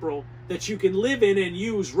that, temporal, that you can live in and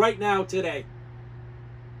use right now today.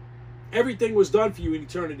 Everything was done for you in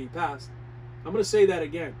eternity past. I'm going to say that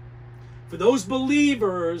again. For those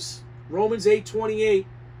believers, Romans 8:28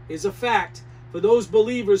 is a fact. For those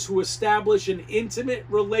believers who establish an intimate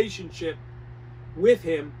relationship with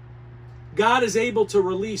him, God is able to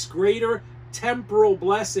release greater temporal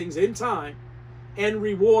blessings in time and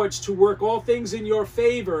rewards to work all things in your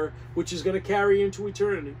favor, which is going to carry into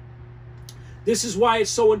eternity. This is why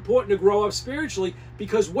it's so important to grow up spiritually,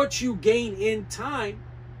 because what you gain in time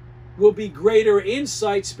will be greater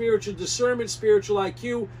insight, spiritual discernment, spiritual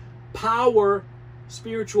IQ, power,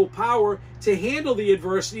 spiritual power to handle the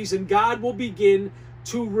adversities, and God will begin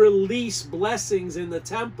to release blessings in the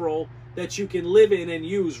temporal that you can live in and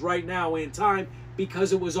use right now in time,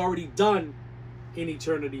 because it was already done in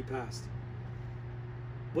eternity past.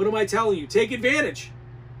 What am I telling you? Take advantage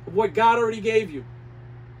of what God already gave you.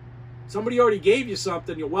 Somebody already gave you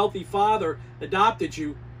something. Your wealthy father adopted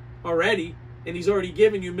you already, and he's already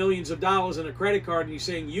given you millions of dollars in a credit card, and he's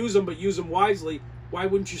saying use them, but use them wisely. Why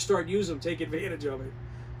wouldn't you start using them? Take advantage of it.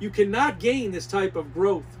 You cannot gain this type of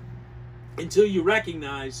growth until you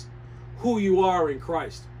recognize who you are in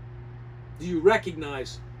Christ. Do you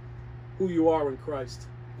recognize who you are in Christ?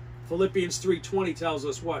 Philippians 3:20 tells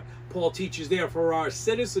us what? Paul teaches there, for our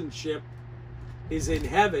citizenship is in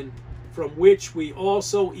heaven, from which we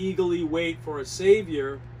also eagerly wait for a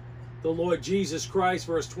Savior, the Lord Jesus Christ,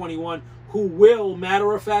 verse 21, who will,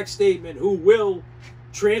 matter-of-fact statement, who will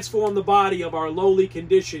transform the body of our lowly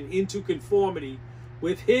condition into conformity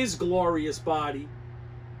with his glorious body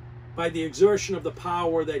by the exertion of the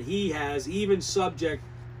power that he has, even subject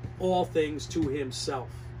all things to himself.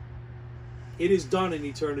 It is done in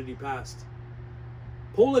eternity past.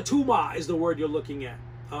 Polatuma is the word you're looking at.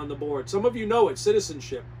 on the board. Some of you know it,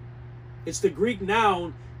 citizenship. It's the Greek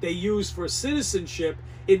noun they used for citizenship.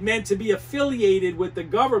 It meant to be affiliated with the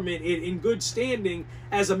government in good standing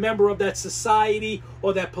as a member of that society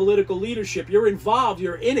or that political leadership. You're involved,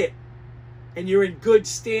 you're in it, and you're in good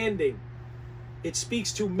standing. It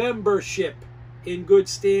speaks to membership in good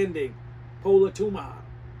standing. Polituma.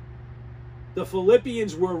 The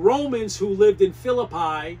Philippians were Romans who lived in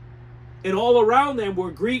Philippi, and all around them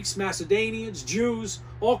were Greeks, Macedonians, Jews,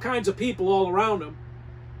 all kinds of people all around them.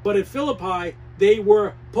 But in Philippi, they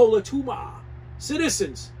were polituma,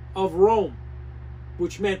 citizens of Rome,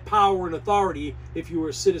 which meant power and authority if you were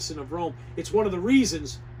a citizen of Rome. It's one of the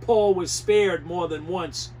reasons Paul was spared more than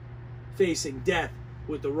once facing death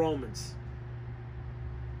with the Romans.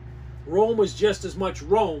 Rome was just as much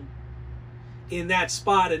Rome in that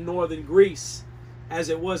spot in northern Greece as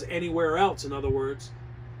it was anywhere else, in other words.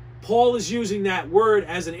 Paul is using that word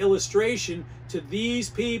as an illustration to these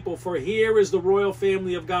people, for here is the royal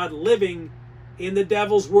family of God living in the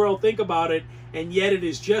devil's world. Think about it. And yet it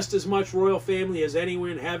is just as much royal family as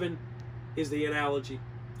anywhere in heaven, is the analogy.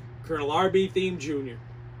 Colonel R.B. Thiem Jr.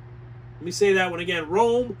 Let me say that one again.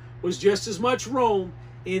 Rome was just as much Rome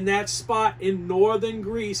in that spot in northern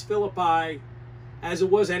Greece, Philippi, as it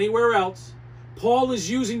was anywhere else. Paul is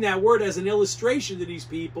using that word as an illustration to these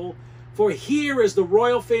people. For here is the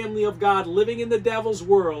royal family of God living in the devil's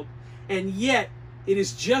world, and yet it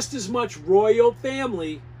is just as much royal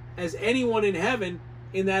family as anyone in heaven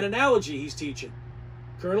in that analogy he's teaching.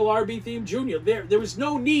 Colonel R.B. Thiem Jr. There is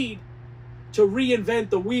no need to reinvent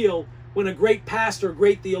the wheel when a great pastor,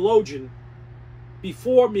 great theologian,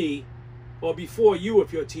 before me, or before you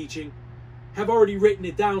if you're teaching, have already written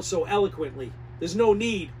it down so eloquently. There's no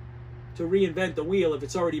need to reinvent the wheel if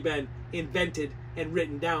it's already been invented and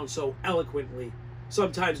written down so eloquently.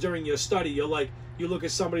 Sometimes during your study, you look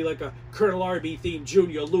at somebody like a Colonel R.B. Thiem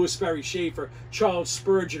Jr., Louis Ferry Schaeffer, Charles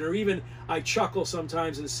Spurgeon, or even I chuckle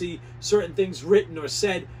sometimes and see certain things written or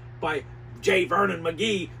said by J. Vernon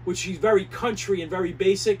McGee, which he's very country and very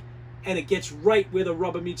basic, and it gets right where the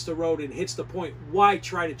rubber meets the road and hits the point. Why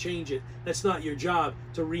try to change it? That's not your job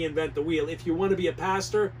to reinvent the wheel. If you want to be a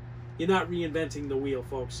pastor, you're not reinventing the wheel,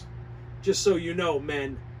 folks. Just so you know,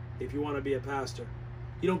 men, if you want to be a pastor.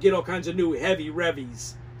 You don't get all kinds of new heavy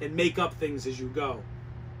revies and make up things as you go.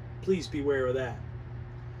 Please beware of that.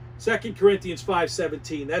 2 Corinthians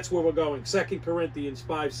 5:17. That's where we're going. 2 Corinthians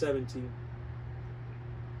 5:17.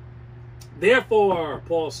 Therefore,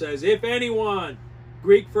 Paul says, if anyone,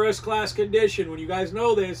 Greek first-class condition, when you guys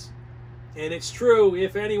know this, and it's true,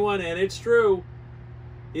 if anyone, and it's true,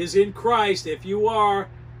 is in Christ, if you are,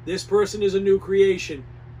 this person is a new creation.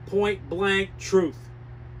 Point blank truth.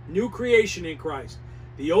 New creation in Christ.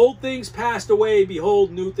 The old things passed away,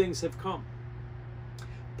 behold, new things have come.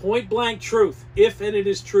 Point blank truth. If and it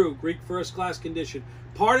is true. Greek first class condition.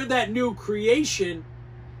 Part of that new creation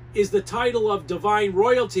is the title of divine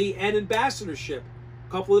royalty and ambassadorship.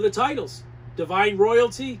 A couple of the titles. Divine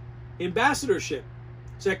royalty, ambassadorship.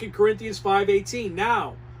 2 Corinthians 5:18.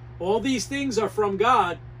 Now, all these things are from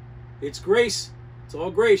God. It's grace. It's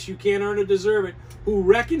all grace. You can't earn or deserve it. Who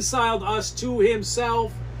reconciled us to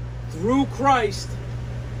himself through Christ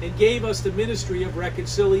and gave us the ministry of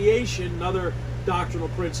reconciliation, another doctrinal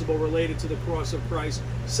principle related to the cross of Christ.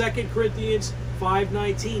 2 Corinthians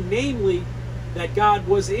 5:19, namely, that God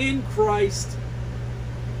was in Christ,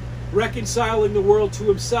 reconciling the world to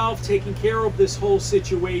himself, taking care of this whole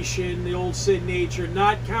situation, the old sin nature,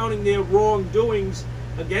 not counting their wrongdoings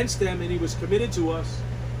against them, and he was committed to us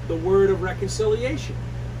the word of reconciliation.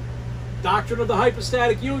 Doctrine of the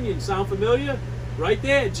hypostatic union, sound familiar? Right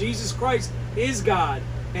there, Jesus Christ is God,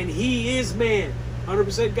 and he is man.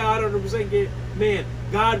 100% God, 100% man.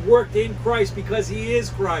 God worked in Christ because he is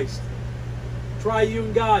Christ.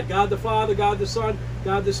 Triune God, God the Father, God the Son,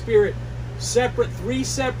 God the Spirit. Separate, three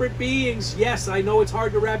separate beings. Yes, I know it's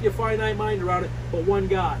hard to wrap your finite mind around it, but one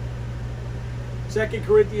God. 2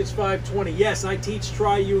 Corinthians 5:20. Yes, I teach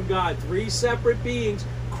triune God. Three separate beings,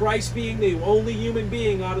 Christ being the only human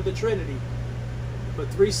being out of the Trinity. But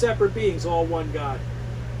three separate beings, all one God.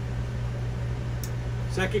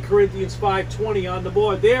 2 Corinthians 5:20 on the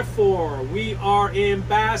board. Therefore, we are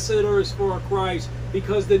ambassadors for Christ,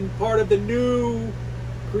 because the part of the new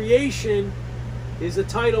creation is a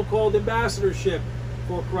title called ambassadorship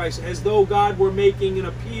for Christ, as though God were making an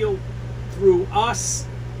appeal through us.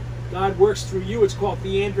 God works through you. It's called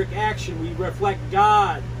theandric action. We reflect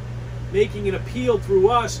God making an appeal through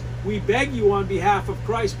us. We beg you on behalf of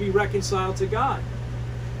Christ, be reconciled to God.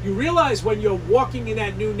 You realize when you're walking in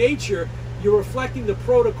that new nature, you're reflecting the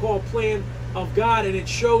protocol plan of God, and it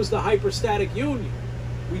shows the hypostatic union.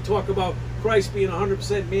 We talk about Christ being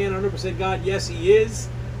 100% man, 100% God. Yes, he is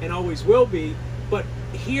and always will be. But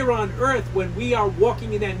here on earth, when we are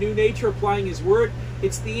walking in that new nature, applying his word,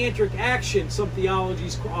 it's theantric action. Some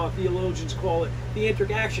theologians call it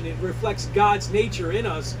theantric action. It reflects God's nature in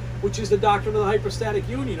us, which is the doctrine of the hypostatic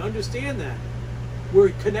union. Understand that. We're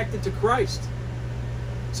connected to Christ.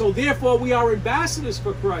 So therefore, we are ambassadors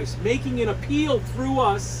for Christ. Making an appeal through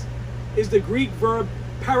us is the Greek verb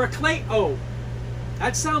parakleo.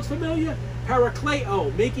 That sounds familiar?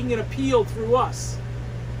 Parakleo, making an appeal through us.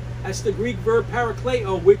 That's the Greek verb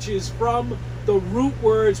parakleo, which is from the root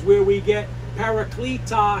words where we get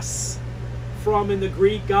parakletos from in the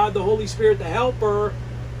Greek, God the Holy Spirit, the helper.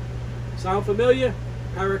 Sound familiar?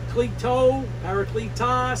 Parakleto,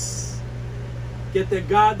 parakletos. Get the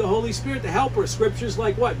God the Holy Spirit, the helper. Scriptures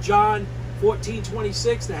like what? John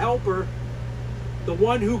 14:26, the helper. The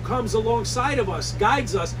one who comes alongside of us,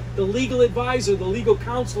 guides us, the legal advisor, the legal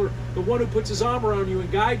counselor, the one who puts his arm around you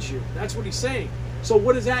and guides you. That's what he's saying. So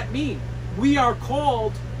what does that mean? We are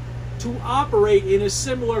called to operate in a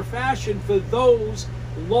similar fashion for those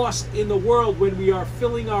lost in the world when we are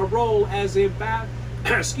filling our role as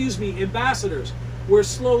ambassadors. We're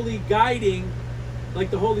slowly guiding,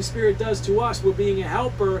 like the Holy Spirit does to us. We're being a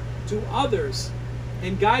helper to others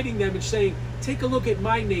and guiding them and saying, take a look at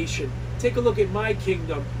my nation. Take a look at my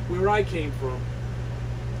kingdom, where I came from.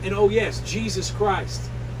 And oh yes, Jesus Christ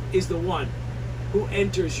is the one who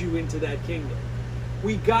enters you into that kingdom.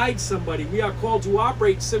 We guide somebody. We are called to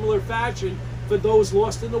operate in similar fashion for those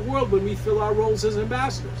lost in the world when we fill our roles as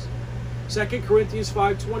ambassadors. 2 Corinthians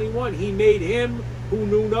 5:21, he made him who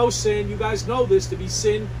knew no sin, you guys know this, to be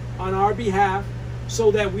sin on our behalf,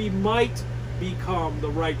 so that we might become the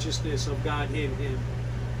righteousness of God in him.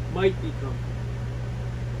 Might become.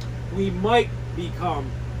 We might become.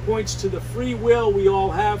 Points to the free will we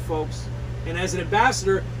all have, folks. And as an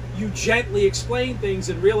ambassador, you gently explain things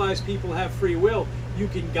and realize people have free will. You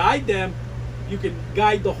can guide them. You can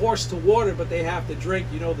guide the horse to water, but they have to drink.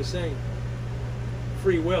 You know the saying.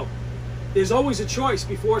 Free will. There's always a choice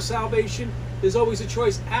before salvation. There's always a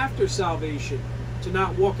choice after salvation to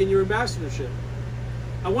not walk in your ambassadorship.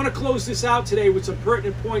 I want to close this out today with some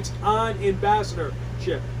pertinent points on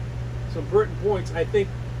ambassadorship. Some pertinent points. I think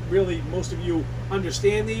really most of you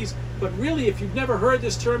understand these, but really if you've never heard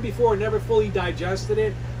this term before, never fully digested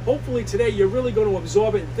it, hopefully today you're really going to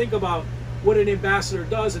absorb it and think about what an ambassador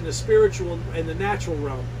does in the spiritual and the natural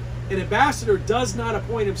realm. An ambassador does not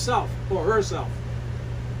appoint himself or herself.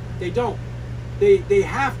 They don't. They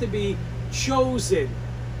have to be chosen.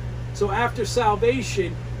 So after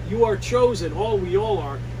salvation, you are chosen. We all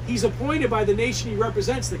are. He's appointed by the nation he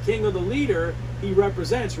represents, the king or the leader he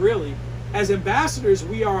represents, really. As ambassadors,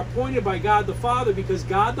 we are appointed by God the Father because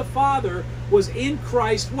God the Father was in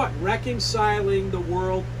Christ, what? Reconciling the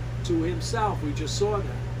world to himself. We just saw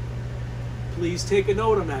that. Please take a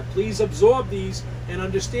note on that. Please absorb these and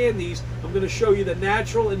understand these. I'm going to show you the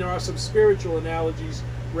natural, and there are some spiritual analogies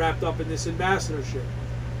wrapped up in this ambassadorship.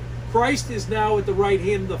 Christ is now at the right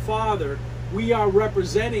hand of the Father. We are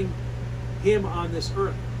representing him on this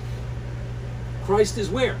earth. Christ is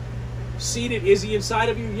where? Seated. Is he inside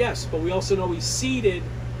of you? Yes, but we also know he's seated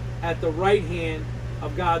at the right hand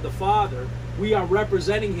of God the Father. We are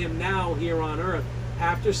representing him now here on earth.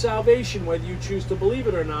 After salvation, whether you choose to believe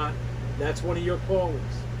it or not, that's one of your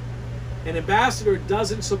callings. An ambassador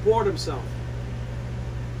doesn't support himself.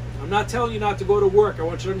 I'm not telling you not to go to work. I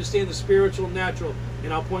want you to understand the spiritual and natural,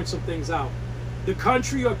 and I'll point some things out. The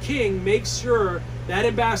country or king makes sure that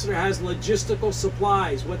ambassador has logistical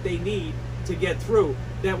supplies, what they need to get through,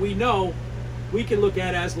 that we know we can look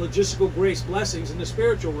at as logistical grace blessings in the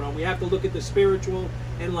spiritual realm. We have to look at the spiritual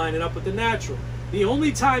and line it up with the natural. The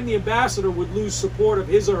only time the ambassador would lose support of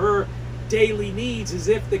his or her daily needs is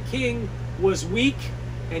if the king was weak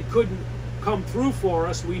and couldn't come through for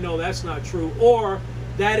us. We know that's not true. Or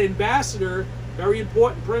that ambassador, very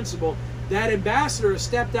important principle, that ambassador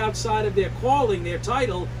stepped outside of their calling, their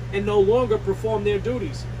title, and no longer performed their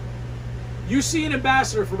duties. You see an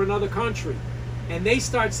ambassador from another country, and they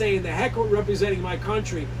start saying, the heck with representing my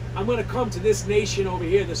country. I'm going to come to this nation over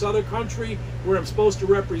here, this other country where I'm supposed to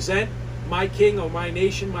represent my king or my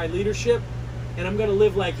nation, my leadership, and I'm going to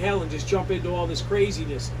live like hell and just jump into all this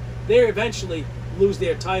craziness. They eventually lose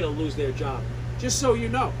their title, lose their job. Just so you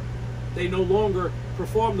know, they no longer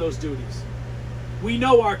perform those duties. We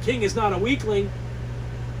know our king is not a weakling.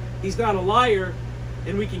 He's not a liar,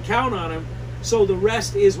 and we can count on him. So the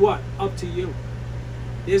rest is what? Up to you.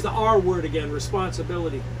 There's the R word again,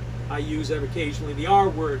 responsibility. I use that occasionally. The R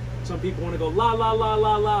word. Some people want to go la, la, la,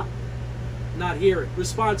 la, la. Not hear it.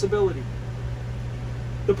 Responsibility.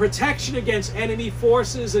 The protection against enemy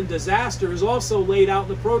forces and disaster is also laid out in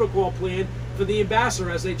the protocol plan for the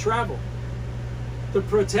ambassador as they travel. The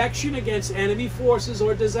protection against enemy forces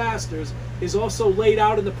or disasters is also laid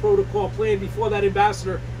out in the protocol plan before that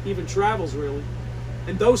ambassador even travels, really.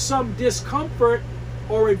 And though some discomfort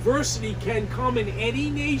or adversity can come in any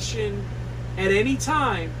nation at any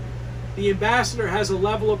time, the ambassador has a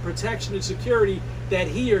level of protection and security that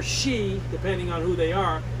he or she, depending on who they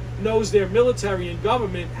are, knows their military and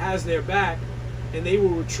government has their back, and they will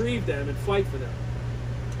retrieve them and fight for them.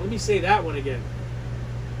 Let me say that one again.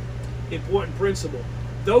 Important principle.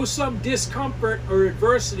 Though some discomfort or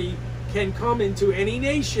adversity can come into any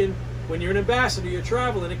nation, when you're an ambassador, you're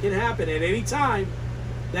traveling, it can happen at any time,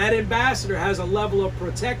 that ambassador has a level of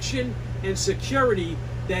protection and security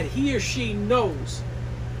that he or she knows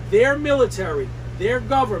their military, their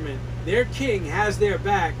government, their king has their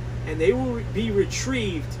back, and they will be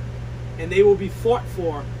retrieved and they will be fought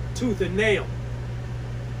for tooth and nail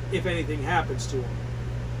if anything happens to them.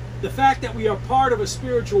 The fact that we are part of a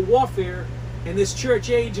spiritual warfare and this church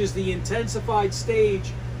age is the intensified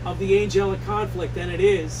stage of the angelic conflict, and it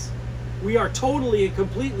is, we are totally and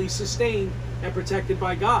completely sustained and protected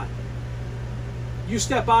by God. You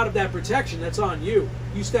step out of that protection, that's on you.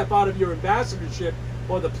 You step out of your ambassadorship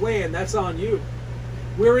or the plan, that's on you.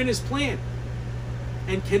 We're in his plan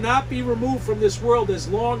and cannot be removed from this world as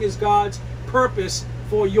long as God's purpose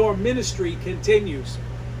for your ministry continues.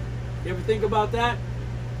 You ever think about that?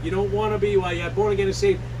 You don't want to be, well, you're born again and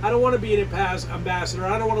saved. I don't want to be an ambassador.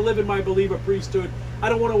 I don't want to live in my believer priesthood. I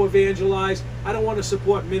don't want to evangelize. I don't want to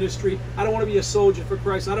support ministry. I don't want to be a soldier for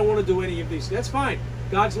Christ. I don't want to do any of these. That's fine.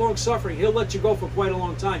 God's long suffering. He'll let you go for quite a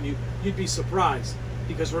long time. You'd be surprised.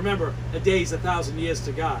 Because remember, a day is 1,000 years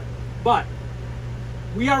to God. But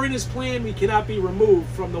we are in his plan. We cannot be removed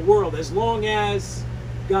from the world as long as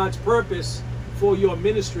God's purpose for your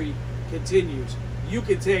ministry continues. You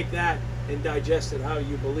can take that and digest it how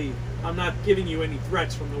you believe. I'm not giving you any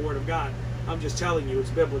threats from the Word of God. I'm just telling you it's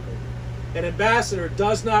biblical. An ambassador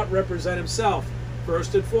does not represent himself,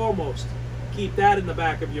 first and foremost. Keep that in the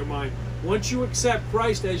back of your mind. Once you accept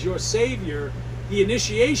Christ as your Savior, the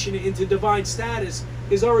initiation into divine status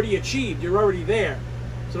is already achieved. You're already there.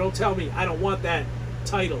 So don't tell me, I don't want that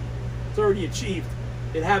title. It's already achieved.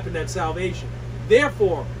 It happened at salvation.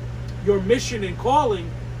 Therefore, your mission and calling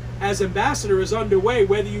as ambassador is underway,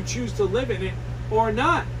 whether you choose to live in it or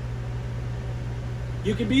not.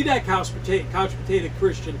 You can be that couch potato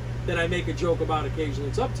Christian that I make a joke about occasionally.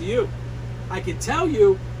 It's up to you. I can tell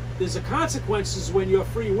you there's a consequences when your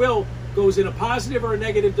free will goes in a positive or a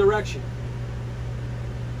negative direction.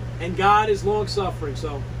 And God is long-suffering,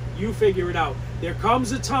 so you figure it out. There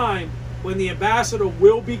comes a time when the ambassador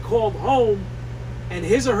will be called home, and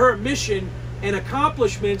his or her mission and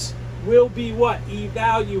accomplishments will be what?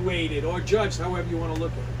 Evaluated or judged, however you want to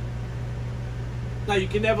look at it. Now, you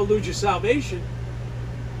can never lose your salvation.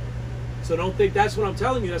 So don't think that's what I'm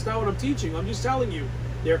telling you. That's not what I'm teaching. I'm just telling you.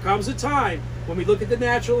 There comes a time when we look at the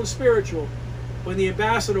natural and spiritual, when the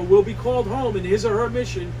ambassador will be called home and his or her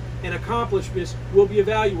mission and accomplishments will be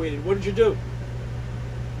evaluated. What did you do?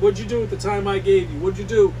 What did you do with the time I gave you? What did you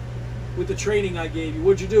do with the training I gave you?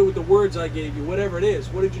 What did you do with the words I gave you? Whatever it is.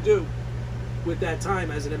 What did you do with that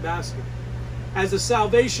time as an ambassador? As the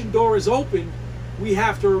salvation door is open, we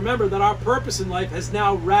have to remember that our purpose in life has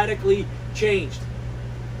now radically changed.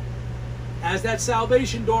 As that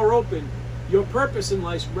salvation door opened, your purpose in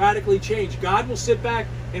life radically changed. God will sit back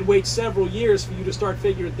and wait several years for you to start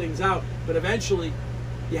figuring things out, but eventually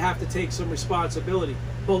you have to take some responsibility.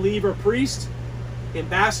 Believer, priest,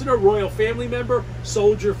 ambassador, royal family member,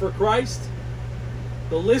 soldier for Christ.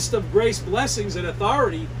 The list of grace, blessings, and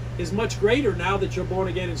authority is much greater now that you're born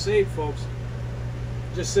again and saved, folks.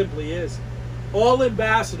 It just simply is. All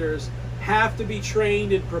ambassadors have to be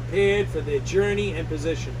trained and prepared for their journey and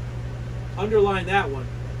position. Underline that one.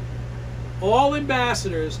 All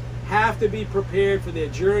ambassadors have to be prepared for their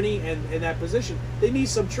journey and that position. They need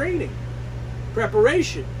some training,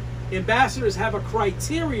 preparation. Ambassadors have a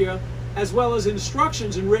criteria as well as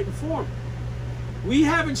instructions in written form. We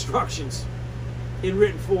have instructions in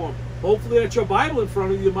written form. Hopefully that's your Bible in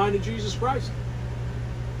front of you, the mind of Jesus Christ.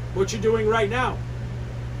 What you're doing right now,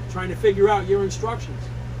 trying to figure out your instructions.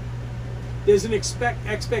 There's an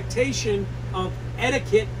expectation of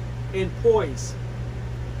etiquette and poise.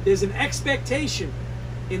 There's an expectation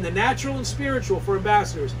in the natural and spiritual for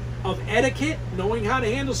ambassadors of etiquette, knowing how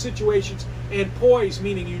to handle situations, and poise,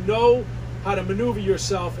 meaning you know how to maneuver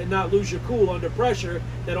yourself and not lose your cool under pressure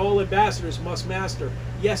that all ambassadors must master.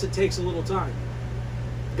 Yes, it takes a little time.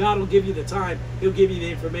 God will give you the time. He'll give you the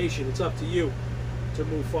information. It's up to you to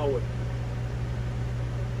move forward.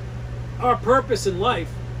 Our purpose in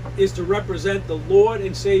life is to represent the Lord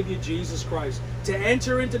and Savior Jesus Christ, to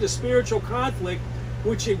enter into the spiritual conflict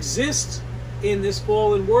which exists in this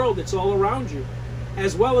fallen world that's all around you,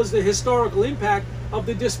 as well as the historical impact of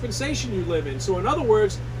the dispensation you live in. So in other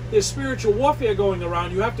words, there's spiritual warfare going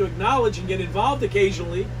around. You have to acknowledge and get involved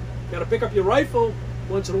occasionally. You got to pick up your rifle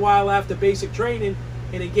once in a while after basic training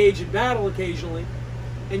and engage in battle occasionally.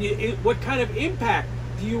 And what kind of impact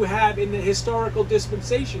do you have in the historical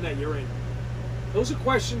dispensation that you're in? Those are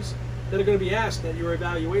questions that are going to be asked at your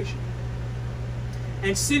evaluation.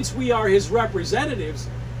 And since we are his representatives,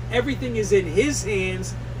 everything is in his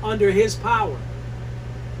hands under his power.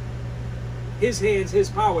 His hands, his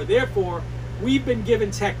power. Therefore, we've been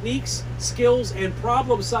given techniques, skills, and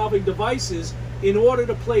problem-solving devices in order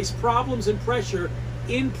to place problems and pressure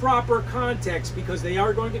in proper context, because they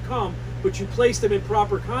are going to come, but you place them in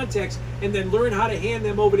proper context and then learn how to hand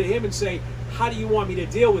them over to him and say, how do you want me to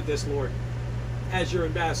deal with this, Lord, as your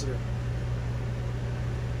ambassador?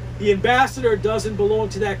 The ambassador doesn't belong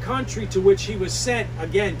to that country to which he was sent.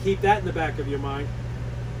 Again, keep that in the back of your mind.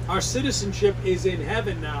 Our citizenship is in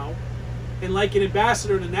heaven now. And like an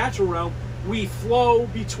ambassador in the natural realm, we flow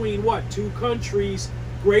between what? Two countries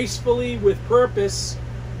gracefully with purpose.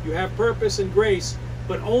 You have purpose and grace,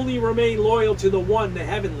 but only remain loyal to the one, the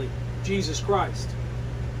heavenly, Jesus Christ.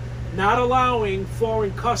 Not allowing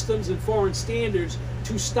foreign customs and foreign standards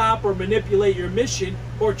to stop or manipulate your mission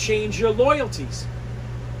or change your loyalties.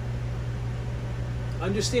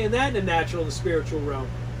 Understand that in the natural and the spiritual realm.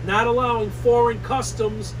 Not allowing foreign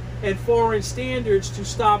customs and foreign standards to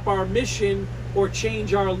stop our mission or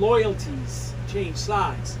change our loyalties, change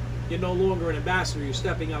sides. You're no longer an ambassador. You're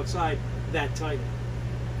stepping outside that title,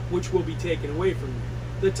 which will be taken away from you.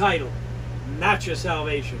 The title, not your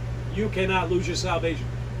salvation. You cannot lose your salvation.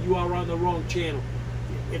 You are on the wrong channel,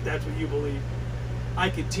 if that's what you believe. I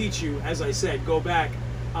could teach you, as I said, go back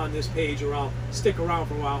on this page, or I'll stick around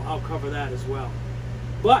for a while. I'll cover that as well.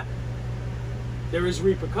 But there is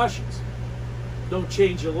repercussions. Don't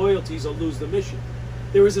change your loyalties or lose the mission.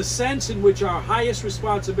 There is a sense in which our highest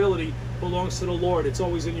responsibility belongs to the Lord. It's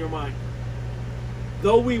always in your mind.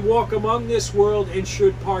 Though we walk among this world and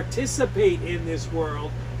should participate in this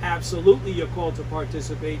world, absolutely you're called to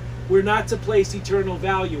participate. We're not to place eternal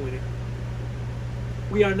value in it.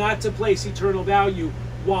 We are not to place eternal value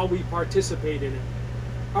while we participate in it.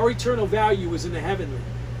 Our eternal value is in the heavenly.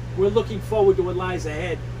 We're looking forward to what lies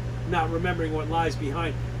ahead, not remembering what lies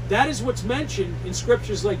behind. That is what's mentioned in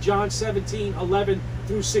scriptures like John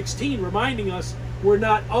 17:11-16, reminding us we're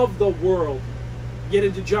not of the world. Get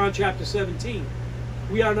into John chapter 17.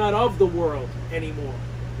 We are not of the world anymore.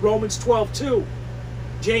 Romans 12:2.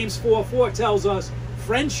 James 4:4 tells us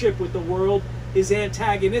friendship with the world is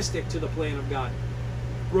antagonistic to the plan of God.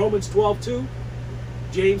 Romans 12:2,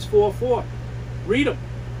 James 4:4. Read them.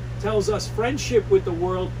 Tells us friendship with the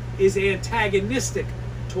world is antagonistic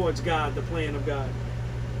towards God, the plan of God.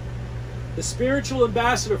 The spiritual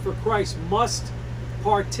ambassador for Christ must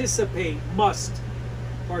participate,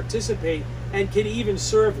 and can even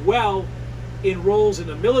serve well in roles in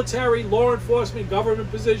the military, law enforcement, government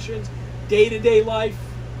positions, day-to-day life,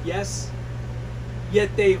 yes.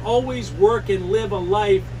 Yet they always work and live a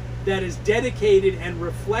life that is dedicated and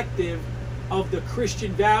reflective of the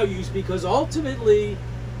Christian values, because ultimately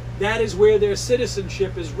that is where their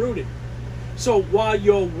citizenship is rooted. So while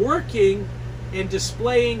you're working and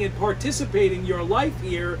displaying and participating your life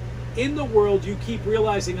here in the world, you keep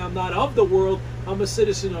realizing I'm not of the world, I'm a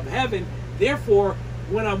citizen of heaven. Therefore,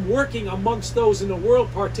 when I'm working amongst those in the world,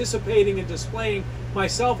 participating and displaying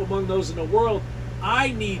myself among those in the world,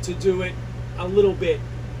 I need to do it a little bit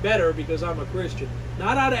better because I'm a Christian.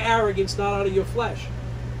 Not out of arrogance, not out of your flesh.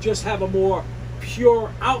 Just have a more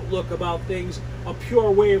pure outlook about things, a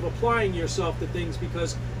pure way of applying yourself to things,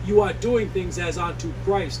 because you are doing things as unto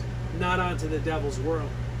Christ, not unto the devil's world.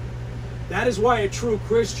 That is why a true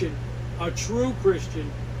Christian,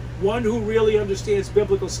 one who really understands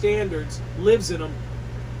biblical standards, lives in them,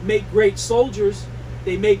 make great soldiers,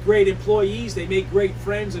 they make great employees, they make great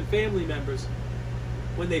friends and family members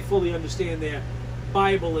when they fully understand their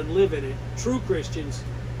Bible and live in it. True Christians,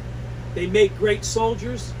 they make great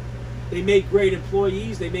soldiers, they make great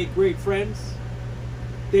employees, they make great friends.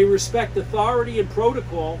 They respect authority and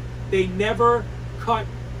protocol. They never cut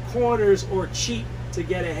corners or cheat to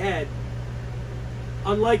get ahead.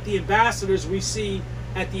 Unlike the ambassadors we see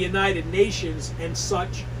at the United Nations and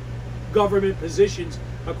such government positions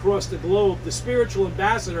across the globe, the spiritual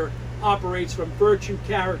ambassador operates from virtue,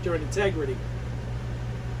 character, and integrity.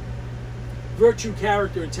 Virtue,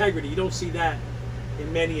 character, integrity. You don't see that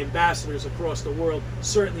in many ambassadors across the world,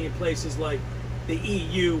 certainly in places like the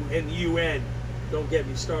EU and the UN. Don't get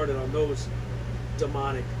me started on those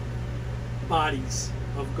demonic bodies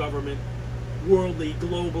of government, worldly,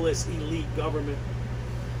 globalist, elite government.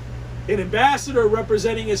 An ambassador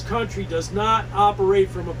representing his country does not operate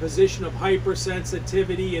from a position of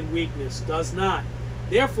hypersensitivity and weakness. Does not.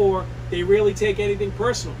 Therefore, they rarely take anything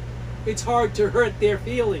personal. It's hard to hurt their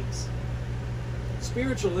feelings.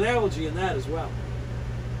 Spiritual analogy in that as well.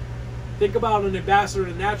 Think about an ambassador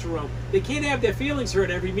in the natural realm. They can't have their feelings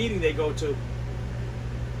hurt every meeting they go to.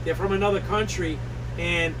 They're from another country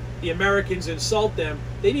and the Americans insult them.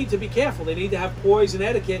 They need to be careful. They need to have poise and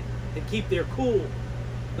etiquette and keep their cool,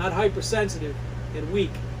 not hypersensitive and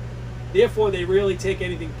weak. Therefore, they rarely take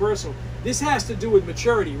anything personal. This has to do with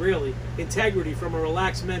maturity, really. Integrity, from a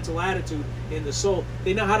relaxed mental attitude in the soul.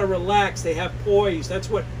 They know how to relax. They have poise.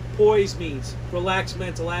 That's what poise means. Relaxed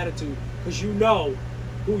mental attitude. Because you know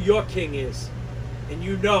who your king is. And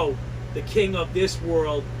you know the king of this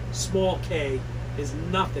world, small k, is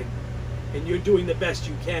nothing. And you're doing the best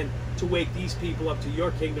you can to wake these people up to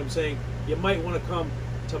your kingdom, saying, you might want to come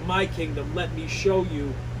to my kingdom. Let me show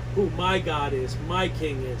you who my God is, my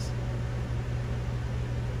king is.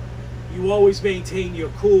 You always maintain your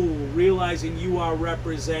cool, realizing you are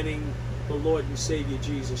representing the Lord and Savior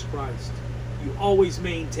Jesus Christ. You always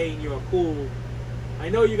maintain your cool. I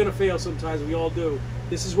know you're going to fail sometimes, we all do.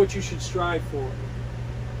 This is what you should strive for.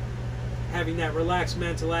 Having that relaxed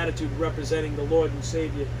mental attitude representing the Lord and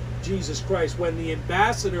Savior Jesus Christ. When the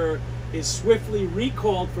ambassador is swiftly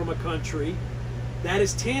recalled from a country, that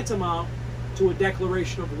is tantamount to a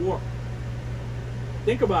declaration of war.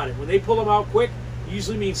 Think about it. When they pull them out quick, it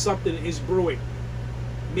usually means something is brewing.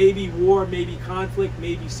 Maybe war, maybe conflict,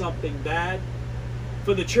 maybe something bad.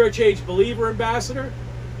 For the church age believer ambassador,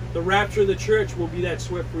 the rapture of the church will be that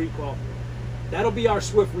swift recall. That'll be our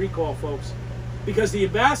swift recall, folks. Because the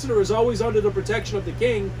ambassador is always under the protection of the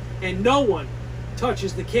king, and no one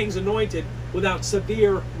touches the king's anointed without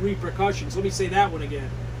severe repercussions. Let me say that one again.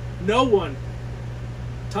 No one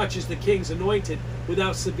touches the king's anointed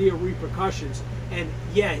without severe repercussions. And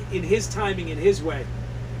yeah, in his timing, in his way,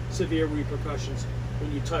 severe repercussions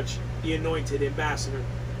when you touch the anointed ambassador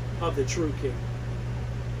of the true king.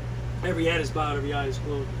 Every head is bowed, every eye is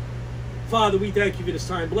closed. Father, we thank you for this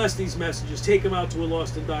time. Bless these messages. Take them out to a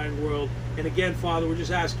lost and dying world. And again, Father, we're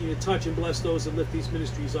just asking you to touch and bless those that lift these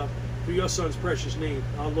ministries up through your Son's precious name,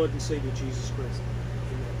 our Lord and Savior, Jesus Christ.